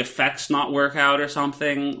like the effects not work out or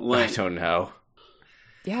something? I Like, don't know.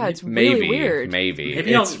 Yeah, it's Maybe, really weird. maybe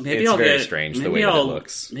maybe it's I'll very get strange the maybe way that it I'll-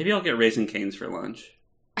 looks. Maybe I'll get Raisin Canes for lunch.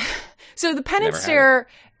 So the Never penance had stare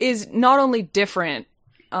is not only different,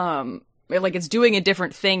 like it's doing a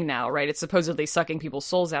different thing now, right? It's supposedly sucking people's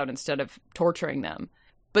souls out instead of torturing them.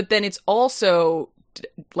 But then it's also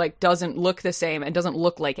like doesn't look the same and doesn't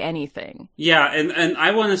look like anything. Yeah, and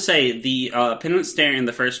I want to say the penance stare in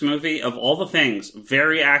the first movie, of all the things,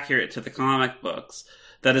 very accurate to the comic books.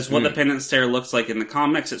 That is what the penance stare looks like in the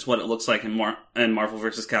comics. It's what it looks like in Marvel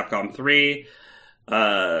vs. Capcom 3.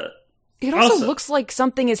 It also looks like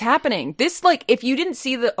something is happening. This, like, if you didn't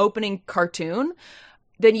see the opening cartoon,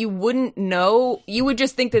 then you wouldn't know. You would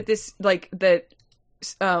just think that this, like, that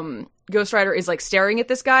Ghost Rider is, like, staring at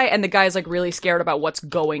this guy, and the guy's, like, really scared about what's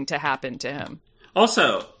going to happen to him.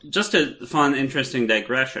 Also, just a fun, interesting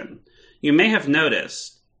digression. You may have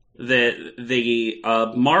noticed that the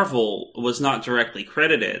Marvel was not directly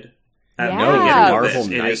credited. Marvel Knights.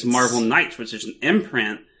 It is Marvel Knights, which is an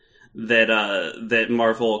imprint that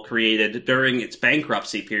Marvel created during its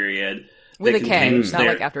bankruptcy period. With a K, not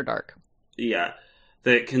like After Dark. Yeah.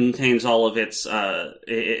 That contains all of its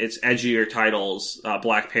edgier titles,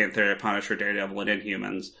 Black Panther, Punisher, Daredevil, and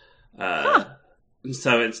Inhumans.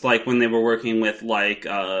 So it's like when they were working with like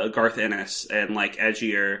Garth Ennis and like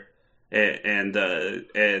edgier and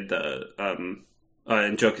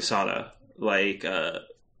Joe Quesada. Like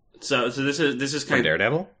so this is kind of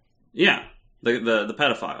Daredevil? Yeah. The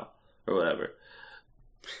pedophile or whatever.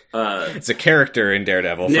 It's a character in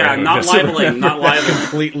Daredevil. Yeah, not libeling.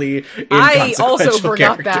 Completely. I also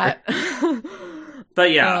forgot that.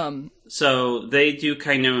 But yeah, so they do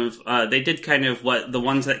kind of. They did kind of what the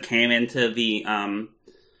ones that came into the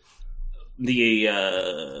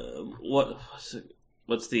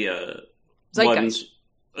what's the Zeitgeist. ones?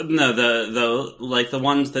 No, the like the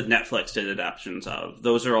ones that Netflix did adaptations of.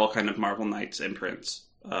 Those are all kind of Marvel Knights imprints.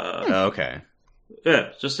 Okay. Yeah,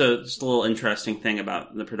 just a little interesting thing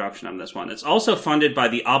about the production of this one. It's also funded by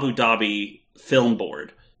the Abu Dhabi Film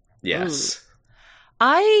Board. Yes.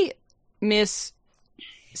 I miss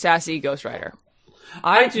sassy Ghost Rider.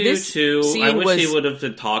 I do too. I wish he would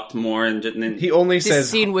have talked more and didn't. He only says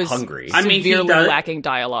scene was hungry. Severely lacking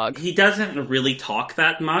dialogue. He doesn't really talk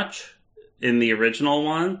that much in the original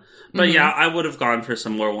one, but yeah, I would have gone for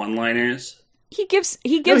some more one-liners. He gives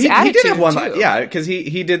he attitude did have one too. Yeah, because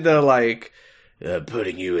he did the like.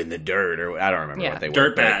 Putting you in the dirt, or I don't remember what they were.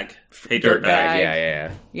 Dirtbag. Hey,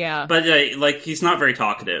 dirtbag. Yeah. But like, he's not very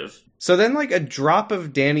talkative. So then, like, a drop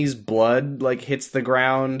of Danny's blood like hits the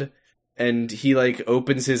ground, and he like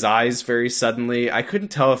opens his eyes very suddenly. I couldn't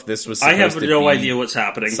tell if this was. Supposed I have to no be idea what's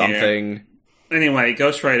happening. Something. Here. Anyway,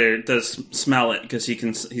 Ghost Rider does smell it because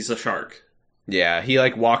he's a shark. Yeah, he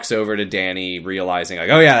like walks over to Danny, realizing like,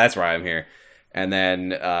 oh yeah, that's why I'm here. And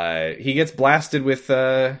then he gets blasted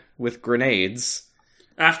with grenades.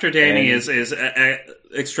 After Danny is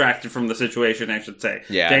extracted from the situation, I should say.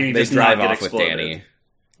 Yeah, Danny they does drive not get off exploded. with Danny,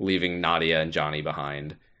 leaving Nadia and Johnny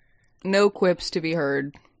behind. No quips to be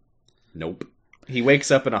heard. Nope. He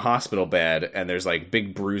wakes up in a hospital bed, and there's like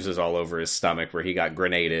big bruises all over his stomach where he got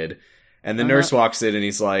grenaded. And the nurse walks in, and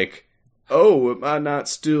he's like, "Oh, am I not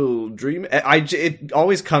still dreaming?" It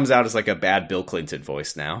always comes out as like a bad Bill Clinton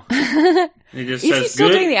voice now. He just Is says, he still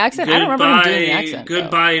doing the accent? I don't remember him doing the accent.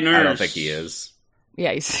 Goodbye, nurse. I don't think he is.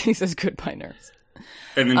 Yeah, he says goodbye, nurse.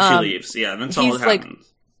 And then she leaves. Yeah, that's all that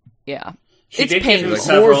happens. Yeah. It's painful.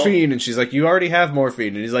 Like, morphine, and she's like, "You already have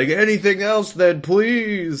morphine," and he's like, "Anything else, then,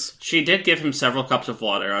 please." She did give him several cups of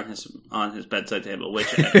water on his bedside table,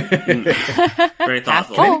 which very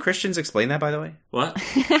thoughtful. Can any Christians explain that, by the way? What?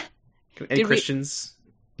 Any Christians?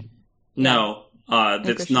 No,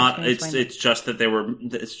 it's not. It's just that there were.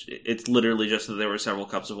 It's literally just that there were several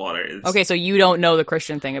cups of water. Okay, so you don't know the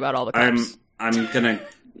Christian thing about all the cups. I'm gonna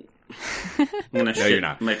No, shit you're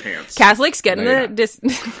not. my pants. Catholics get in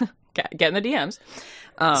get in the DMs.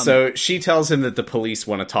 So she tells him that the police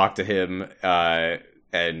want to talk to him,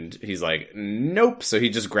 and he's like, "Nope." So he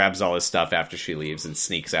just grabs all his stuff after she leaves and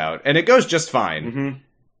sneaks out, and it goes just fine. Mm-hmm.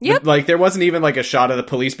 Yep. Like, there wasn't even like a shot of the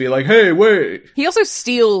police being like, "Hey, wait." He also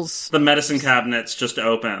steals the medicine cabinets just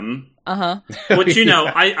open. Which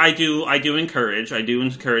I do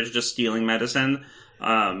encourage just stealing medicine.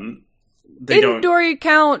 Inventory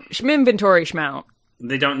count, inventory schmount.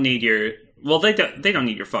 They don't need your. Well, they don't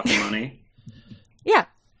need your fucking money. Yeah,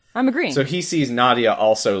 I'm agreeing. So he sees Nadia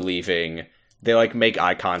also leaving. They like make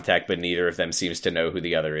eye contact, but neither of them seems to know who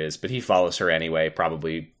the other is. But he follows her anyway,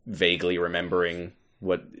 probably vaguely remembering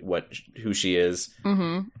who she is.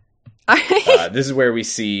 Mm-hmm. This is where we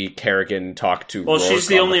see Kerrigan talk to. Well, Rourke she's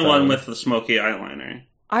the only on one with the smoky eyeliner.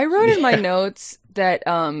 I wrote in my notes that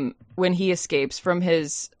when he escapes from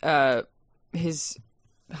his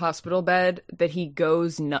hospital bed, that he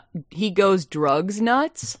goes drugs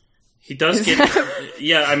nuts. He does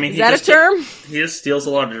yeah. I mean, is that a term? He just steals a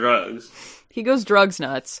lot of drugs. He goes drugs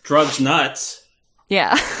nuts. Drugs nuts.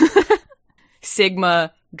 Yeah.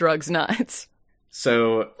 Sigma drugs nuts.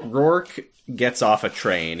 So Rourke gets off a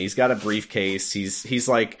train. He's got a briefcase. He's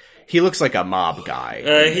like, he looks like a mob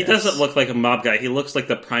guy. He doesn't look like a mob guy. He looks like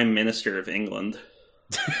the Prime Minister of England.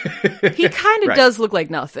 He kind of does look like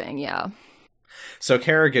nothing, yeah. So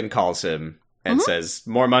Kerrigan calls him and says,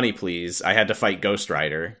 "More money, please. I had to fight Ghost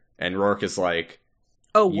Rider." And Rourke is like,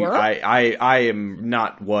 "Oh, what? I am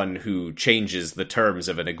not one who changes the terms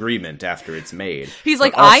of an agreement after it's made." He's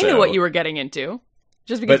like, also, "I knew what you were getting into."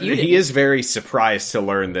 Just because he is very surprised to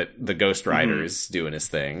learn that the Ghost Rider is doing his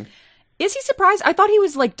thing. Is he surprised? I thought he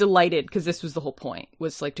was, like, delighted, because this was the whole point,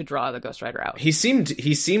 was, like, to draw the Ghost Rider out. He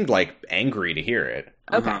seemed like, angry to hear it.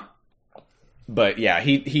 Okay. But, yeah,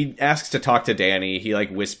 he asks to talk to Danny. He, like,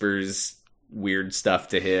 whispers weird stuff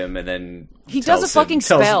to him, and then... He does a fucking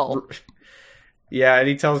spell. Yeah, and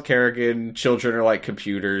he tells Kerrigan children are like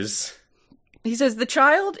computers. He says, the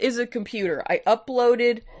child is a computer. I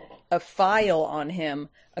uploaded a file on him,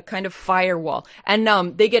 a kind of firewall. And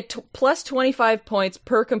they get plus 25 points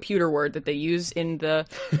per computer word that they use in the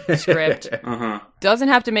script. Doesn't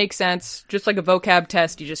have to make sense. Just like a vocab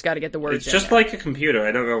test, you just got to get the words It's just like a computer.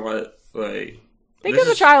 I don't know what, like... Think of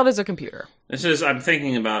the child as a computer. I'm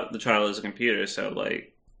thinking about the child as a computer, so, like...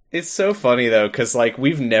 It's so funny, though, because, like,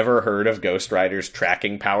 we've never heard of Ghost Rider's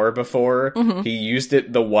tracking power before. He used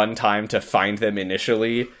it the one time to find them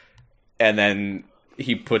initially, and then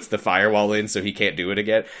he puts the firewall in so he can't do it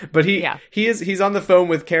again. But he's on the phone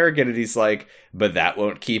with Kerrigan, and he's like, but that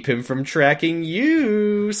won't keep him from tracking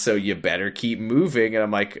you, so you better keep moving. And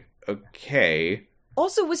I'm like, okay.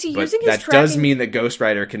 Also, was he using his that tracking... does mean that Ghost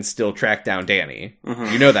Rider can still track down Danny.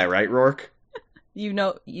 You know that, right, Rourke? You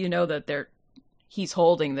know that he's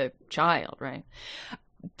holding the child, right?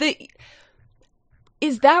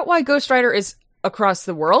 Is that why Ghost Rider is across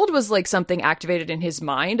the world? Was, like, something activated in his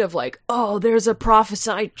mind of, like, oh, there's a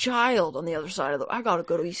prophesied child on the other side of I gotta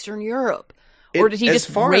go to Eastern Europe. Or did he just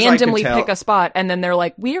randomly pick a spot, and then they're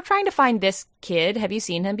like, we are trying to find this kid. Have you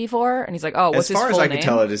seen him before? And he's like, oh, what's his full name? As far as I can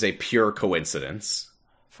tell, it is a pure coincidence.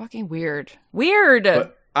 Fucking weird. Weird!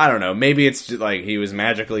 But, I don't know. Maybe it's just, like, he was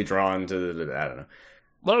magically drawn to I don't know.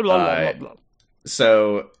 Blah, blah, blah, blah, blah.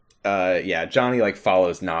 So, Johnny, like,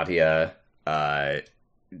 follows Nadia.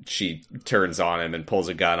 She turns on him and pulls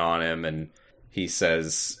a gun on him, and he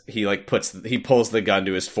says, he pulls the gun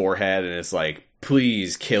to his forehead and is like,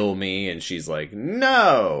 please kill me, and she's like,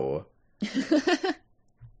 no!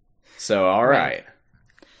 So, alright.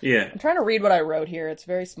 Yeah. I'm trying to read what I wrote here. It's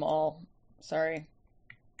very small. Sorry.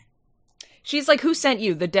 She's like, who sent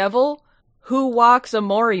you? The devil? Who walks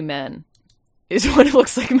amori men? Is what it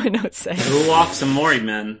looks like my notes say. Who walks amori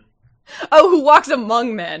men? Oh, who walks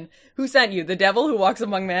among men? Who sent you? The devil who walks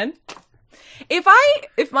among men? If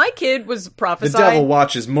my kid was prophesied... The devil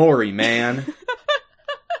watches Maury, man.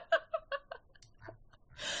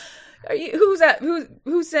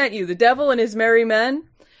 Who sent you? The devil and his merry men?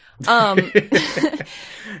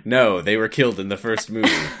 No, they were killed in the first movie.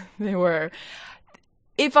 They were.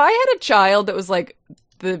 If I had a child that was like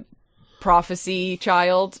the prophecy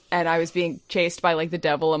child and I was being chased by like the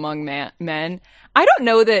devil among men, I don't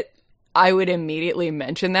know that I would immediately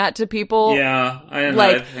mention that to people. Yeah, I don't know.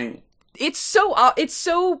 Like, I think it's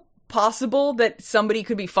so possible that somebody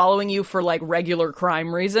could be following you for like regular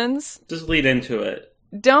crime reasons. Just lead into it.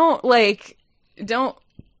 Don't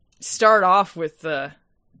start off with the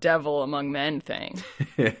devil among men thing.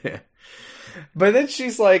 But then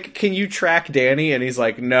she's like, can you track Danny? And he's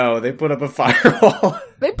like, no, they put up a firewall.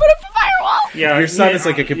 They put up a firewall? Yeah, your son is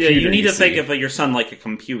like a computer. Yeah, you need to think of your son like a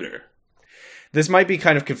computer. This might be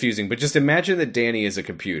kind of confusing, but just imagine that Danny is a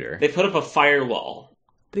computer. They put up a firewall.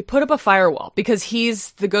 They put up a firewall because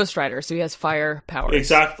he's the Ghost Rider, so he has fire powers.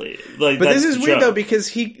 Exactly. Like, but this is weird, though,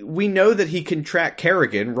 because we know that he can track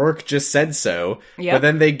Kerrigan. Rourke just said so. Yep. But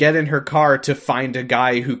then they get in her car to find a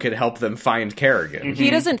guy who could help them find Kerrigan. Mm-hmm. He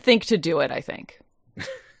doesn't think to do it, I think.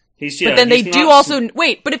 But then they do also...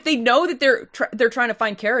 Wait, but if they know that they're trying to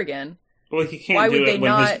find Kerrigan... Well, he can't do it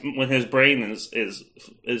when his brain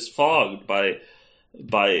is fogged by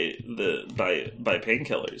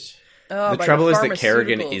painkillers. The trouble is that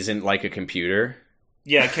Kerrigan isn't like a computer.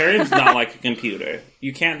 Yeah, Kerrigan's not like a computer.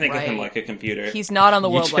 You can't think of him like a computer. He's not on the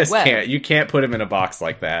World Wide Web. You can't put him in a box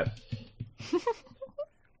like that.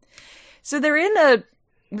 So they're in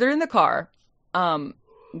the car.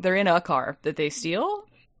 They're in a car that they steal.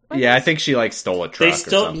 I think she like stole a truck.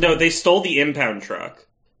 They stole the impound truck.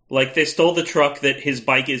 Like they stole the truck that his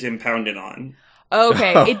bike is impounded on.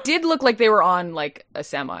 Okay, It did look like they were on, like, a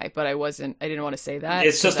semi, but I didn't want to say that.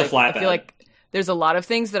 It's just a flatbed. I feel like there's a lot of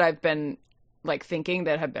things that I've been, like, thinking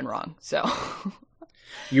that have been wrong, so.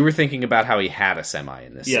 You were thinking about how he had a semi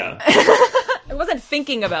in this scene. I wasn't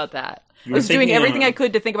thinking about that. I was doing everything I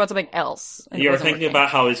could to think about something else. You were thinking about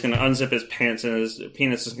how he's going to unzip his pants and his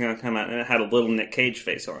penis is going to come out and it had a little Nick Cage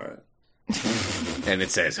face on it. And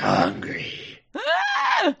it says, hungry.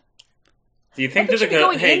 Do you think that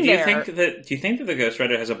the Ghost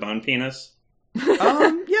Rider has a bone penis?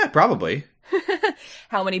 Yeah, probably.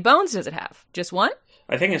 How many bones does it have? Just one?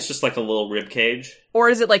 I think it's just like a little rib cage. Or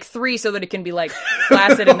is it like 3 so that it can be like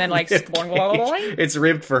flaccid and then like... It's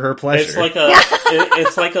ribbed for her pleasure. It's like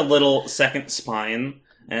it's like a little second spine,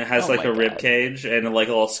 and it has like a rib cage and like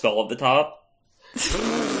a little skull at the top.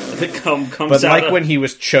 That comes but like out when he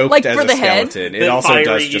was choked like as for a the skeleton, head? it also fiery,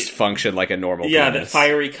 does just function like a normal penis. that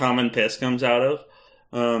fiery common piss comes out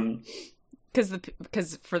of.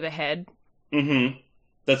 Because for the head? Mm-hmm.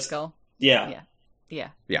 That's skull? Yeah.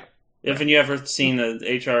 Haven't you ever seen a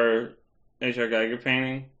H.R. Geiger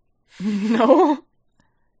painting? No.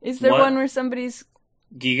 Is there What? one where somebody's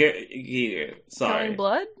Giger. Sorry. drawing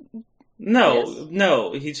blood?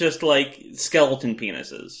 No. He's just like skeleton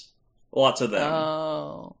penises. Lots of them.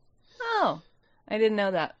 Oh, I didn't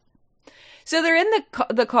know that. So they're in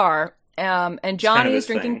the car, and Johnny is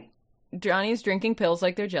drinking. Johnny is drinking pills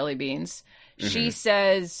like they're jelly beans. Mm-hmm. She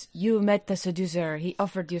says, "You met the seducer. He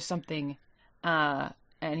offered you something," and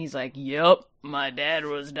he's like, "Yup, my dad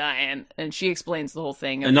was dying." And she explains the whole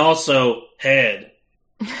thing. And also head.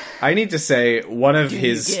 I need to say one of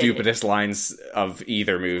his stupidest lines of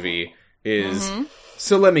either movie is,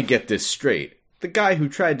 "So let me get this straight. The guy who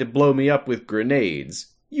tried to blow me up with grenades,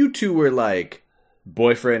 you two were like,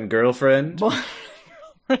 boyfriend, girlfriend?"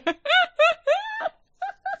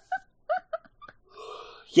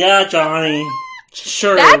 Yeah, Johnny.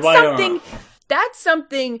 Sure, That's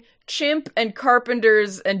something Chimp and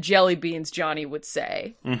Carpenters and Jelly Beans Johnny would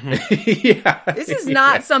say. Yeah. This is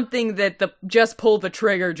not something that the just pull the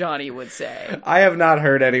trigger Johnny would say. I have not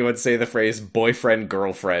heard anyone say the phrase boyfriend,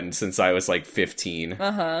 girlfriend since I was like 15.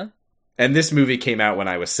 Uh-huh. And this movie came out when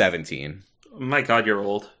I was 17. Oh my God, you're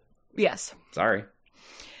old. Yes. Sorry.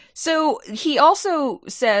 So he also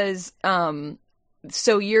says,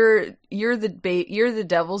 so you're the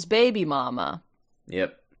devil's baby mama.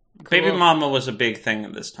 Yep. Cool. Baby mama was a big thing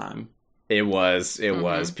at this time. It was.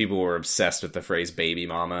 People were obsessed with the phrase baby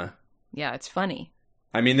mama. Yeah, it's funny.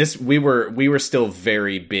 I mean, we were still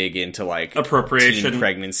very big into like appropriation, teen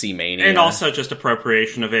pregnancy mania, and also just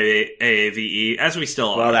appropriation of AAVE, as we still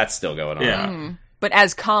are. Well, that's still going on. Yeah, but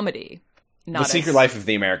as comedy, not The Secret Life of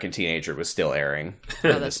the American Teenager was still airing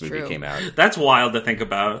when this movie came out. That's wild to think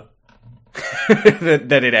about.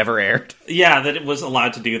 that it ever aired. Yeah, that it was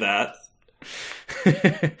allowed to do that.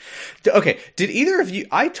 Okay, did either of you...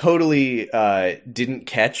 I totally didn't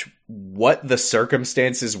catch what the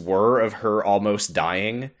circumstances were of her almost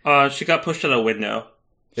dying. She got pushed out a window.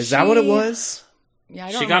 Is that what it was? Yeah,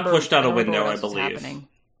 she got pushed out a window, I believe.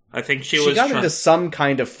 I think she got into some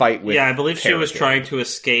kind of fight with I believe Kerrigan. She was trying to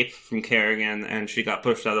escape from Kerrigan, and she got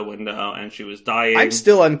pushed out a window, and she was dying. I'm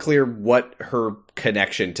still unclear what her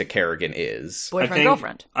connection to Kerrigan is.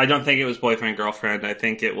 Boyfriend-girlfriend. I don't think it was boyfriend-girlfriend. I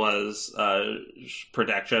think it was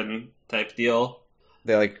protection type deal.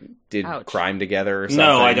 They, did crime together or something?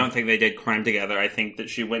 No, I don't think they did crime together. I think that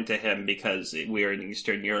she went to him because we were in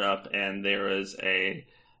Eastern Europe, and there was a,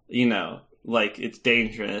 it's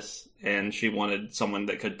dangerous, and she wanted someone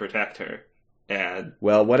that could protect her. And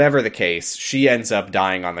well, whatever the case, she ends up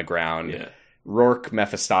dying on the ground. Yeah. Rourke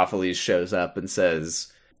Mephistopheles shows up and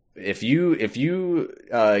says, if you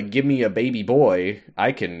give me a baby boy,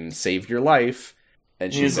 I can save your life.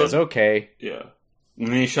 And she says, okay. Yeah. And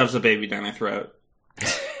then he shoves the baby down her throat.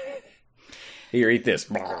 Here, eat this.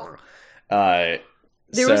 There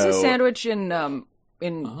was a sandwich in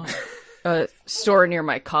a store near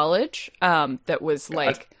my college that was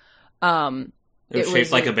like... it was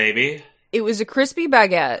shaped like a baby? It was a crispy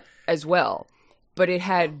baguette as well, but it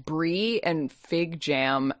had brie and fig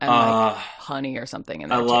jam and honey or something in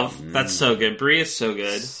there. That's so good. Brie is so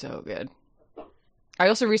good. So good. I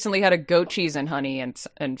also recently had a goat cheese and honey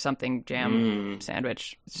and something jam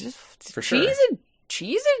sandwich. It's just for cheese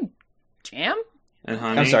and jam and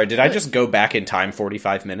honey. I'm sorry, did I just go back in time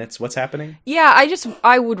 45 minutes? What's happening? Yeah,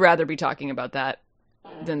 I would rather be talking about that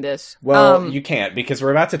than this. Well, you can't, because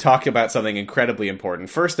we're about to talk about something incredibly important.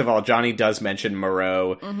 First of all, Johnny does mention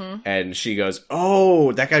Moreau, and she goes,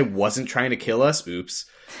 "Oh, that guy wasn't trying to kill us. Oops."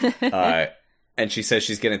 And she says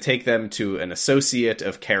she's going to take them to an associate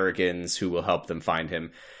of Kerrigan's who will help them find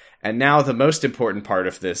him. And now the most important part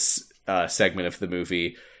of this segment of the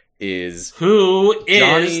movie is... Who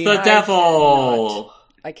is the devil?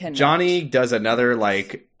 I cannot. Johnny does another,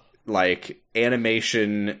 like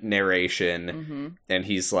animation narration, and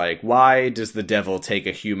he's like, why does the devil take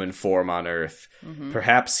a human form on Earth?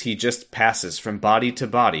 Perhaps he just passes from body to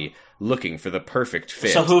body, looking for the perfect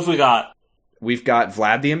fit. So who have we got? We've got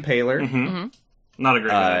Vlad the Impaler. Not a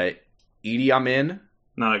great guy. Idi Amin.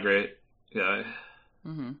 Not a great guy.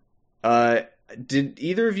 Did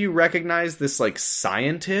either of you recognize this,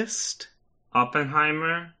 scientist?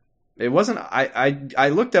 Oppenheimer? It wasn't. I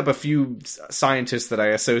looked up a few scientists that I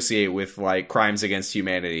associate with like crimes against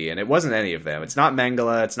humanity, and it wasn't any of them. It's not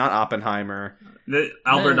Mengele. It's not Oppenheimer.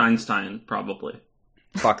 Albert Einstein, probably.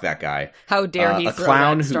 Fuck that guy. How dare he throw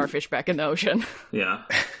that starfish back in the ocean? Yeah.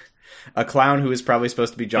 A clown who is probably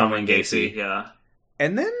supposed to be John Wayne Gacy. Yeah.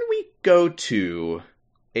 And then we go to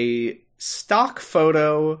a stock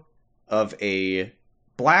photo of a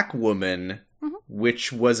black woman,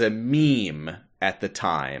 which was a meme at the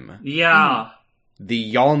time. Yeah. The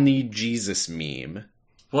y'all need Jesus meme.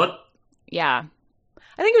 What? Yeah.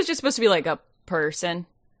 I think it was just supposed to be like a person.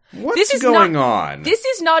 What's going on? This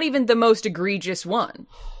is not even the most egregious one.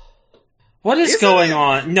 What is going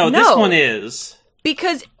on? No, this one is.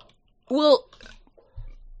 Because, well,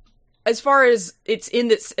 as far as it's in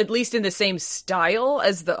this, at least in the same style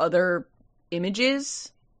as the other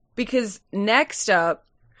images, because next up...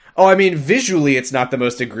 Oh, I mean, visually it's not the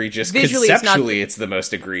most egregious. Conceptually it's the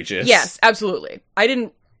most egregious. Yes, absolutely.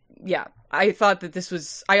 I thought that this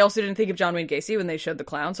was... I also didn't think of John Wayne Gacy when they showed the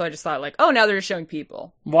clown, so I just thought, like, oh, now they're just showing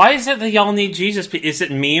people. Why is it that y'all need Jesus? Is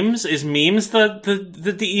it memes? Is memes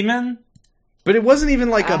the demon? But it wasn't even,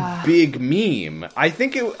 like, a big meme. I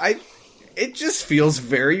think it just feels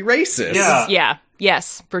very racist. Yeah.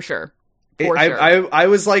 Yes, for sure. I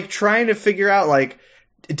was, like, trying to figure out, like,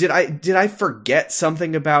 did I forget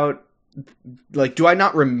something about... Like, do I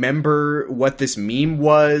not remember what this meme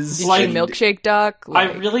was? Did she milkshake duck? Like,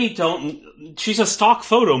 I really don't... She's a stock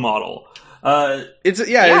photo model. It is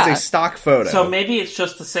a stock photo. So maybe it's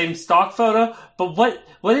just the same stock photo, but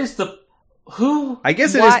what is the... Who? I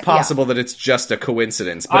guess it is possible that it's just a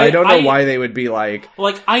coincidence, but I don't know why they would be like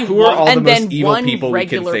who are all the most evil people we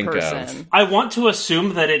can think of? I want to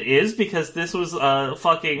assume that it is, because this was a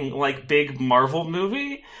fucking, like, big Marvel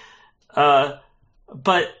movie.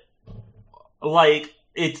 But... Like,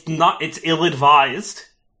 it's ill-advised.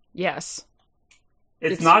 Yes.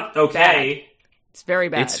 It's not okay. Bad. It's very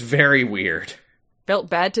bad. It's very weird. Felt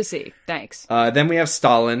bad to see. Thanks. Then we have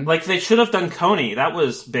Stalin. Like, they should have done Coney. That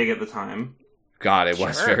was big at the time. God, it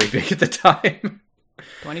was very big at the time.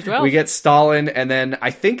 2012. We get Stalin, and then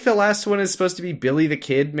I think the last one is supposed to be Billy the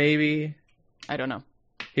Kid, maybe? I don't know.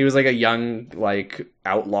 He was like a young, like,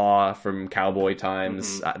 outlaw from cowboy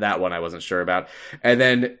times. Mm-hmm. That one I wasn't sure about. And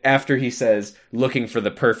then after he says, looking for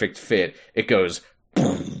the perfect fit, it goes,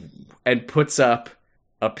 and puts up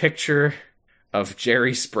a picture of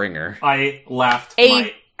Jerry Springer. I laughed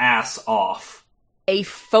my ass off. A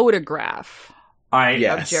photograph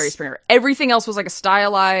of Jerry Springer. Everything else was like a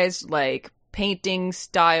stylized, like, painting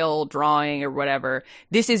style drawing or whatever.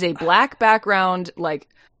 This is a black background, like...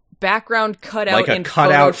 background cutout, like a in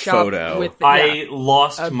cutout Photoshop photo. With, I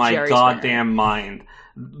lost my Jerry goddamn mind.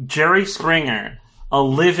 Jerry Springer, a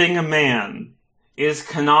living man, is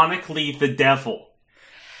canonically the devil.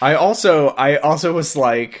 I also was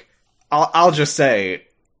like, I'll just say,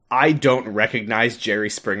 I don't recognize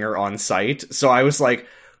Jerry Springer on sight, so I was like,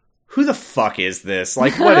 who the fuck is this?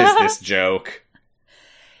 Like, what is this joke?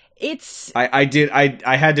 It's...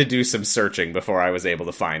 I had to do some searching before I was able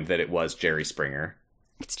to find that it was Jerry Springer.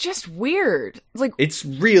 It's just weird. It's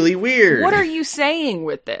really weird. What are you saying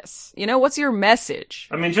with this? You know, what's your message?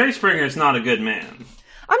 I mean, Jerry Springer is not a good man.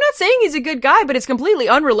 I'm not saying he's a good guy, but it's completely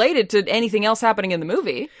unrelated to anything else happening in the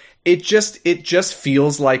movie. It just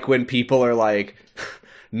feels like when people are like,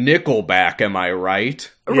 Nickelback, am I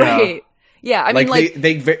right? Right. Yeah, I mean, like...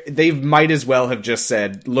 They might as well have just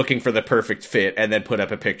said, looking for the perfect fit, and then put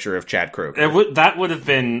up a picture of Chad Kroeger. That would have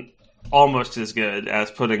been... almost as good as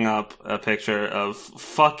putting up a picture of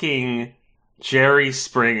fucking Jerry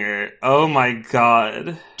Springer. Oh my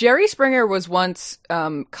god. Jerry Springer was once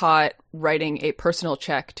caught writing a personal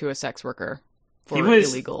check to a sex worker for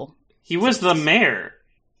illegal. He was the mayor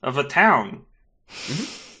of a town.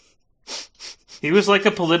 He was like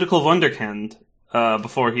a political wunderkind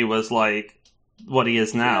before he was like what he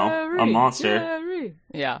is now, a monster. Jerry.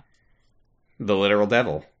 Yeah. The literal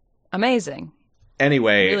devil. Amazing.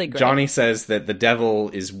 Anyway, really Johnny says that the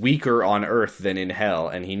devil is weaker on Earth than in hell,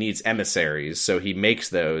 and he needs emissaries, so he makes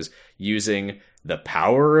those using the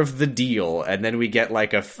power of the deal, and then we get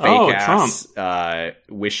like a fake-ass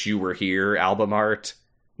Wish You Were Here album art.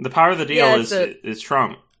 The power of the deal is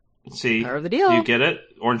Trump. See? Power of the deal. Do you get it?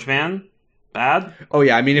 Orange Man? Bad? Oh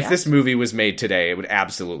yeah, I mean, if this movie was made today, it would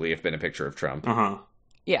absolutely have been a picture of Trump. Uh-huh.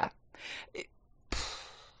 Yeah.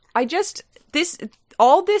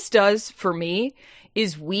 All this does for me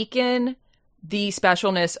is weaken the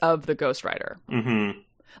specialness of the Ghost Rider. Mm-hmm.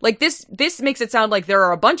 Like, this makes it sound like there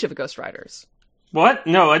are a bunch of Ghost Riders. What?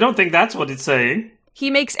 No, I don't think that's what it's saying. He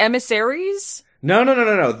makes emissaries?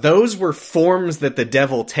 No. Those were forms that the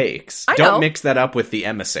devil takes. I know. Don't mix that up with the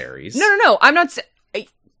emissaries. No. I'm not.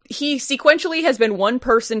 He sequentially has been one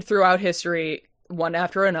person throughout history, one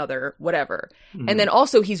after another, whatever. And then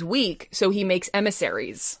also he's weak, so he makes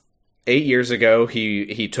emissaries. 8 years ago,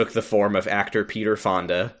 he took the form of actor Peter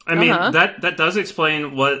Fonda. I mean, that does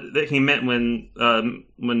explain what he meant when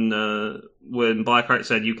Blackheart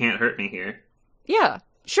said, "You can't hurt me here." Yeah,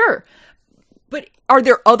 sure. But are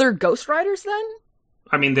there other Ghost Riders then?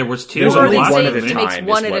 I mean, there was 2 There's in the only last one movie. at a time. Makes Is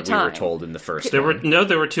one at what a we were time. told in the first. There were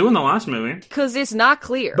 2 in the last movie. Because it's not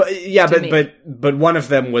clear. But one of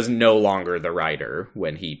them was no longer the rider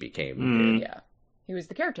when he became. Yeah, he was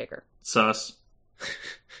the caretaker. Sus.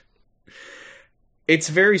 It's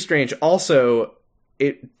very strange. Also,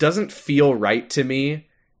 it doesn't feel right to me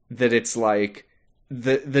that it's like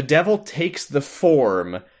the devil takes the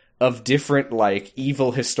form of different like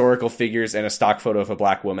evil historical figures and a stock photo of a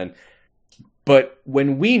black woman. But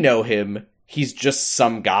when we know him, he's just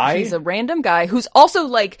some guy. He's a random guy who's also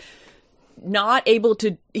like not able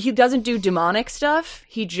to. He doesn't do demonic stuff.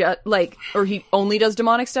 He just or he only does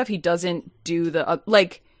demonic stuff. He doesn't do the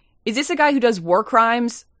Is this a guy who does war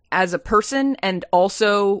crimes as a person and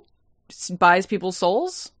also buys people's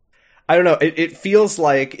souls? I don't know. It feels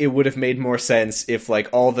like it would have made more sense if like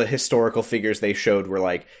all the historical figures they showed were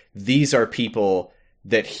like, these are people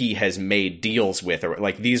that he has made deals with, or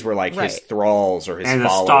like these were like his thralls or his and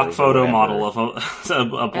followers. And a stock photo model of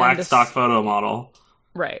a black stock photo model.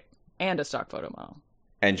 Right. And a stock photo model.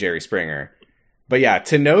 And Jerry Springer. But yeah,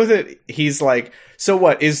 to know that he's like, so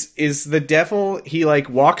what, is the devil, he like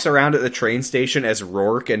walks around at the train station as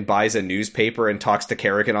Rourke and buys a newspaper and talks to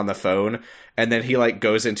Kerrigan on the phone, and then he like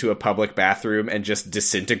goes into a public bathroom and just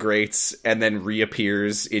disintegrates and then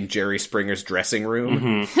reappears in Jerry Springer's dressing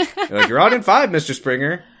room. Mm-hmm. Like, you're on in 5, Mr.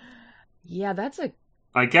 Springer. Yeah,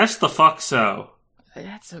 I guess the fuck so.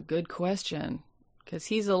 That's a good question. Because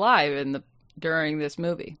he's alive during this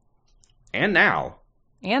movie. And now.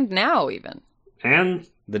 And now, even. And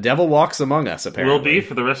the devil walks among us, apparently. Will be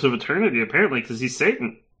for the rest of eternity, apparently, because he's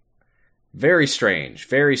Satan. Very strange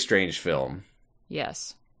film.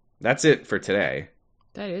 Yes. That's it for today.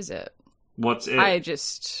 That is it. What's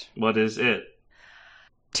it? What is it?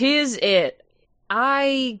 'Tis it.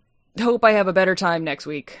 I hope I have a better time next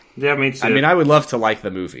week. Yeah, me too. I mean, I would love to like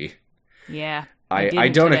the movie. Yeah. I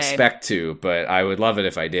don't expect to, but I would love it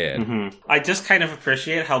if I did. Mm-hmm. I just kind of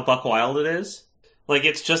appreciate how buck wild it is. Like,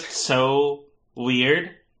 it's just so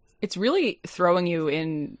weird. It's really throwing you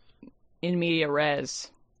in media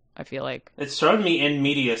res, I feel like. It's throwing me in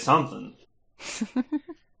media something.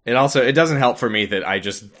 It doesn't help for me that I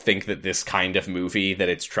just think that this kind of movie that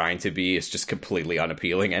it's trying to be is just completely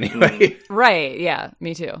unappealing anyway. Right, yeah,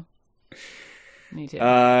 me too. But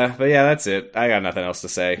yeah, that's it. I got nothing else to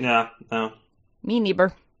say. Yeah, no. Me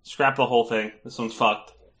neither. Scrap the whole thing. This one's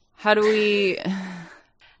fucked. How do we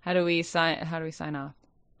sign off?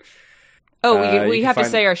 Oh, we have to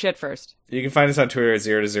say our shit first. You can find us on Twitter at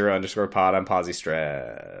 0to0_pod. I'm Posy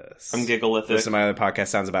Stress. I'm Gigglelithic. This is my other podcast,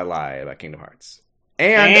 Sounds About Lie, about Kingdom Hearts.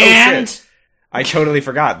 And oh shit, I totally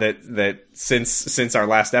forgot that since our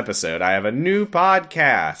last episode, I have a new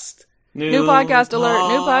podcast. New podcast alert!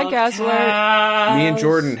 New podcast alert! Me and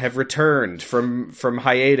Jordan have returned from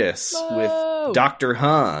hiatus with Doctor Who,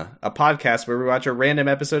 a podcast where we watch a random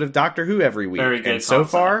episode of Doctor Who every week. Very good and so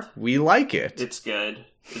far, we like it. It's good.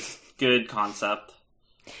 It's good concept.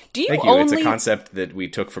 Thank you. It's a concept that we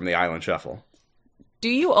took from the Island Shuffle. Do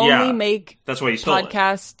you only make that's why you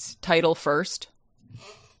podcasts title first?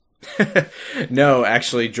 No,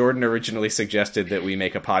 actually, Jordan originally suggested that we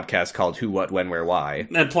make a podcast called Who, What, When, Where, Why.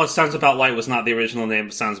 And plus, Sounds About Light was not the original name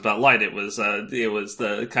of Sounds About Light. It was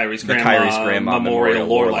the Kyrie's Grandma Memorial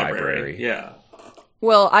Lore Library. Yeah.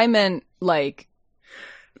 Well, I meant like.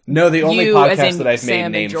 No, the only podcast that I've made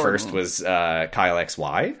named first was Kyle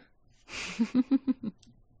XY.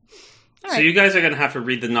 So you guys are going to have to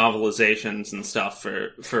read the novelizations and stuff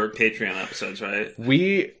for Patreon episodes, right?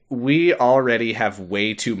 We already have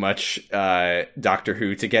way too much Doctor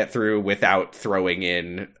Who to get through without throwing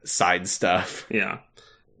in side stuff. Yeah.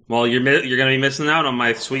 Well, you're going to be missing out on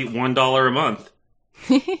my sweet $1 a month.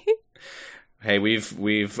 Hey,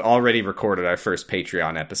 we've already recorded our first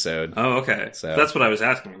Patreon episode. Oh, okay. So that's what I was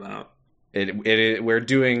asking about. We're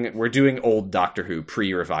doing old Doctor Who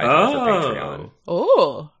pre-revival for Patreon.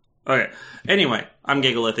 Oh. Okay. Anyway, I'm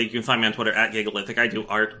Gigglelithic. You can find me on Twitter at Gigglelithic. I do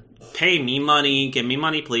art. Pay me money. Give me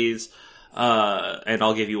money, please. And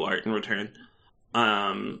I'll give you art in return.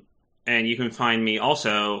 And you can find me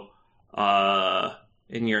also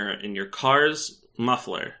in your car's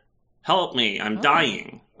muffler. Help me! I'm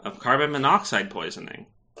dying of carbon monoxide poisoning.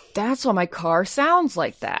 That's why my car sounds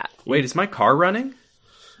like that. Wait, is my car running?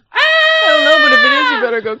 I don't know, but if it is, you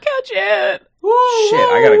better go catch it. Whoa, Shit,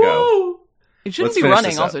 I gotta go. It shouldn't Let's be finish running,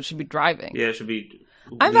 this up. also. It should be driving. Yeah, it should be...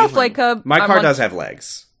 I'm at Flight Cub. My car does have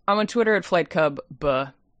legs. I'm on Twitter at Flight Cub.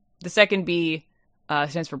 The second B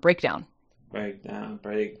stands for breakdown. Breakdown.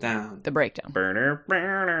 The breakdown.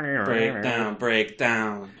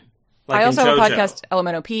 Breakdown. Like I also have a JoJo. podcast,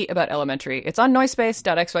 LMNOP, about elementary. It's on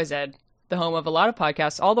noisepace.xyz, the home of a lot of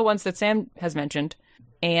podcasts, all the ones that Sam has mentioned,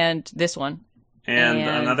 and this one. And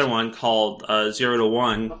another one called 0 to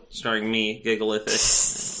 1, starring me,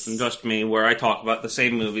 Gigalithic, and just me, where I talk about the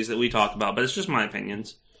same movies that we talk about, but it's just my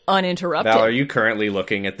opinions. Uninterrupted. Val, are you currently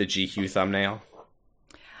looking at the GQ thumbnail?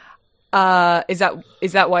 Is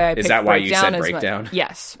that why I picked Is that why you said as breakdown?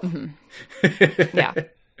 Yes. Mm-hmm. Yeah.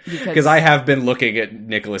 Because I have been looking at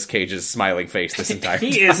Nicolas Cage's smiling face this entire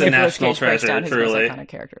time. He is a Nicolas national Cage breaks treasure, down his most truly. iconic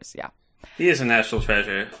characters. Yeah. He is a national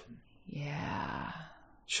treasure. Yeah.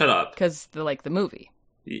 Shut up. Because the movie.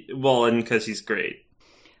 Well, and because he's great.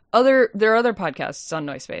 There are other podcasts on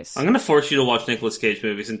Noisepace. I'm going to force you to watch Nicolas Cage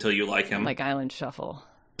movies until you like him. Like Island Shuffle.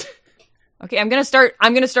 Okay, I'm gonna start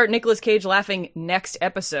Nicolas Cage laughing next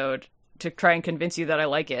episode to try and convince you that I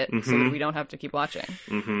like it, so that we don't have to keep watching.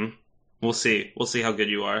 Mm-hmm. We'll see. We'll see how good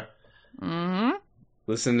you are. Mm-hmm.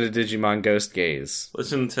 Listen to Digimon Ghost Gaze.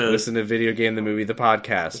 Listen to Video Game the Movie the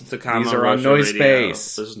podcast. These are on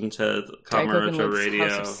Noisepace. Listen to House Kamarocho of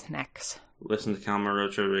Radio. Snacks. Listen to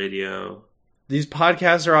Kamarocho Radio. These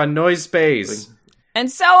podcasts are on Noisepace. And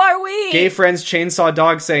so are we! Gay Friends Chainsaw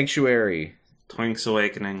Dog Sanctuary. Twink's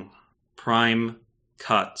Awakening. Prime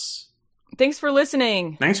Cuts. Thanks for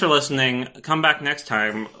listening. Thanks for listening. Come back next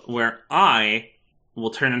time where I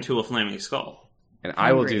will turn into a flaming skull. And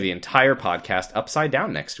I will do the entire podcast upside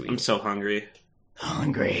down next week. I'm so hungry.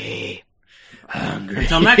 Hungry.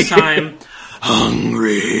 Until next time.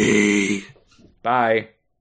 Hungry. Bye.